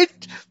 all right?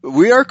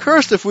 We are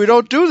cursed if we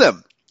don't do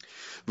them.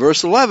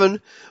 Verse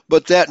 11,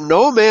 but that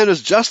no man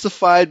is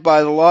justified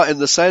by the law in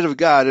the sight of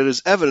God, it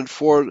is evident,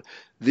 for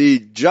the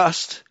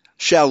just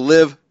shall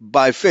live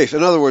by faith.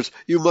 In other words,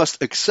 you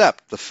must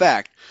accept the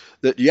fact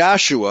that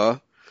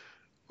Yahshua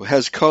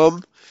has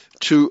come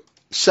to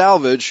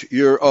salvage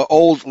your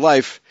old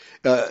life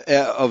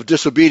of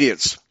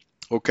disobedience.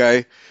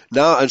 Okay?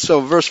 Now, and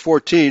so verse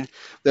 14,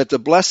 that the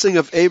blessing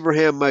of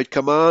Abraham might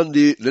come on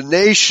the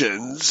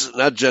nations,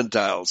 not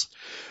Gentiles,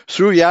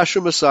 through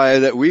Yahshua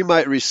Messiah, that we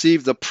might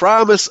receive the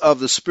promise of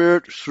the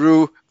Spirit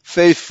through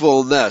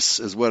faithfulness,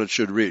 is what it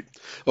should read.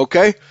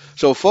 Okay?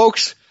 So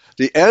folks,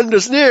 the end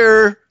is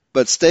near,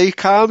 but stay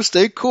calm,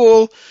 stay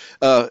cool,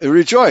 and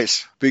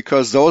rejoice,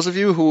 because those of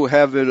you who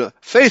have been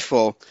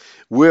faithful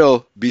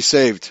will be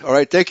saved. All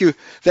right? Thank you.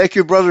 Thank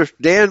you, Brother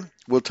Dan.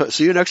 We'll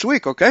see you next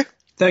week, okay?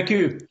 Thank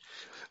you.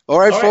 All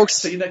right, folks.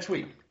 See you next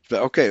week.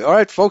 Okay. All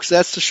right, folks.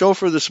 That's the show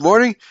for this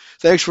morning.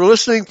 Thanks for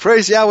listening.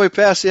 Praise Yahweh.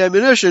 Pass the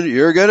ammunition.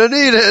 You're going to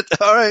need it.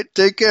 All right.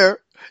 Take care.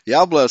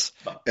 Yah bless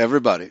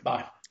everybody.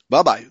 Bye.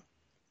 Bye-bye.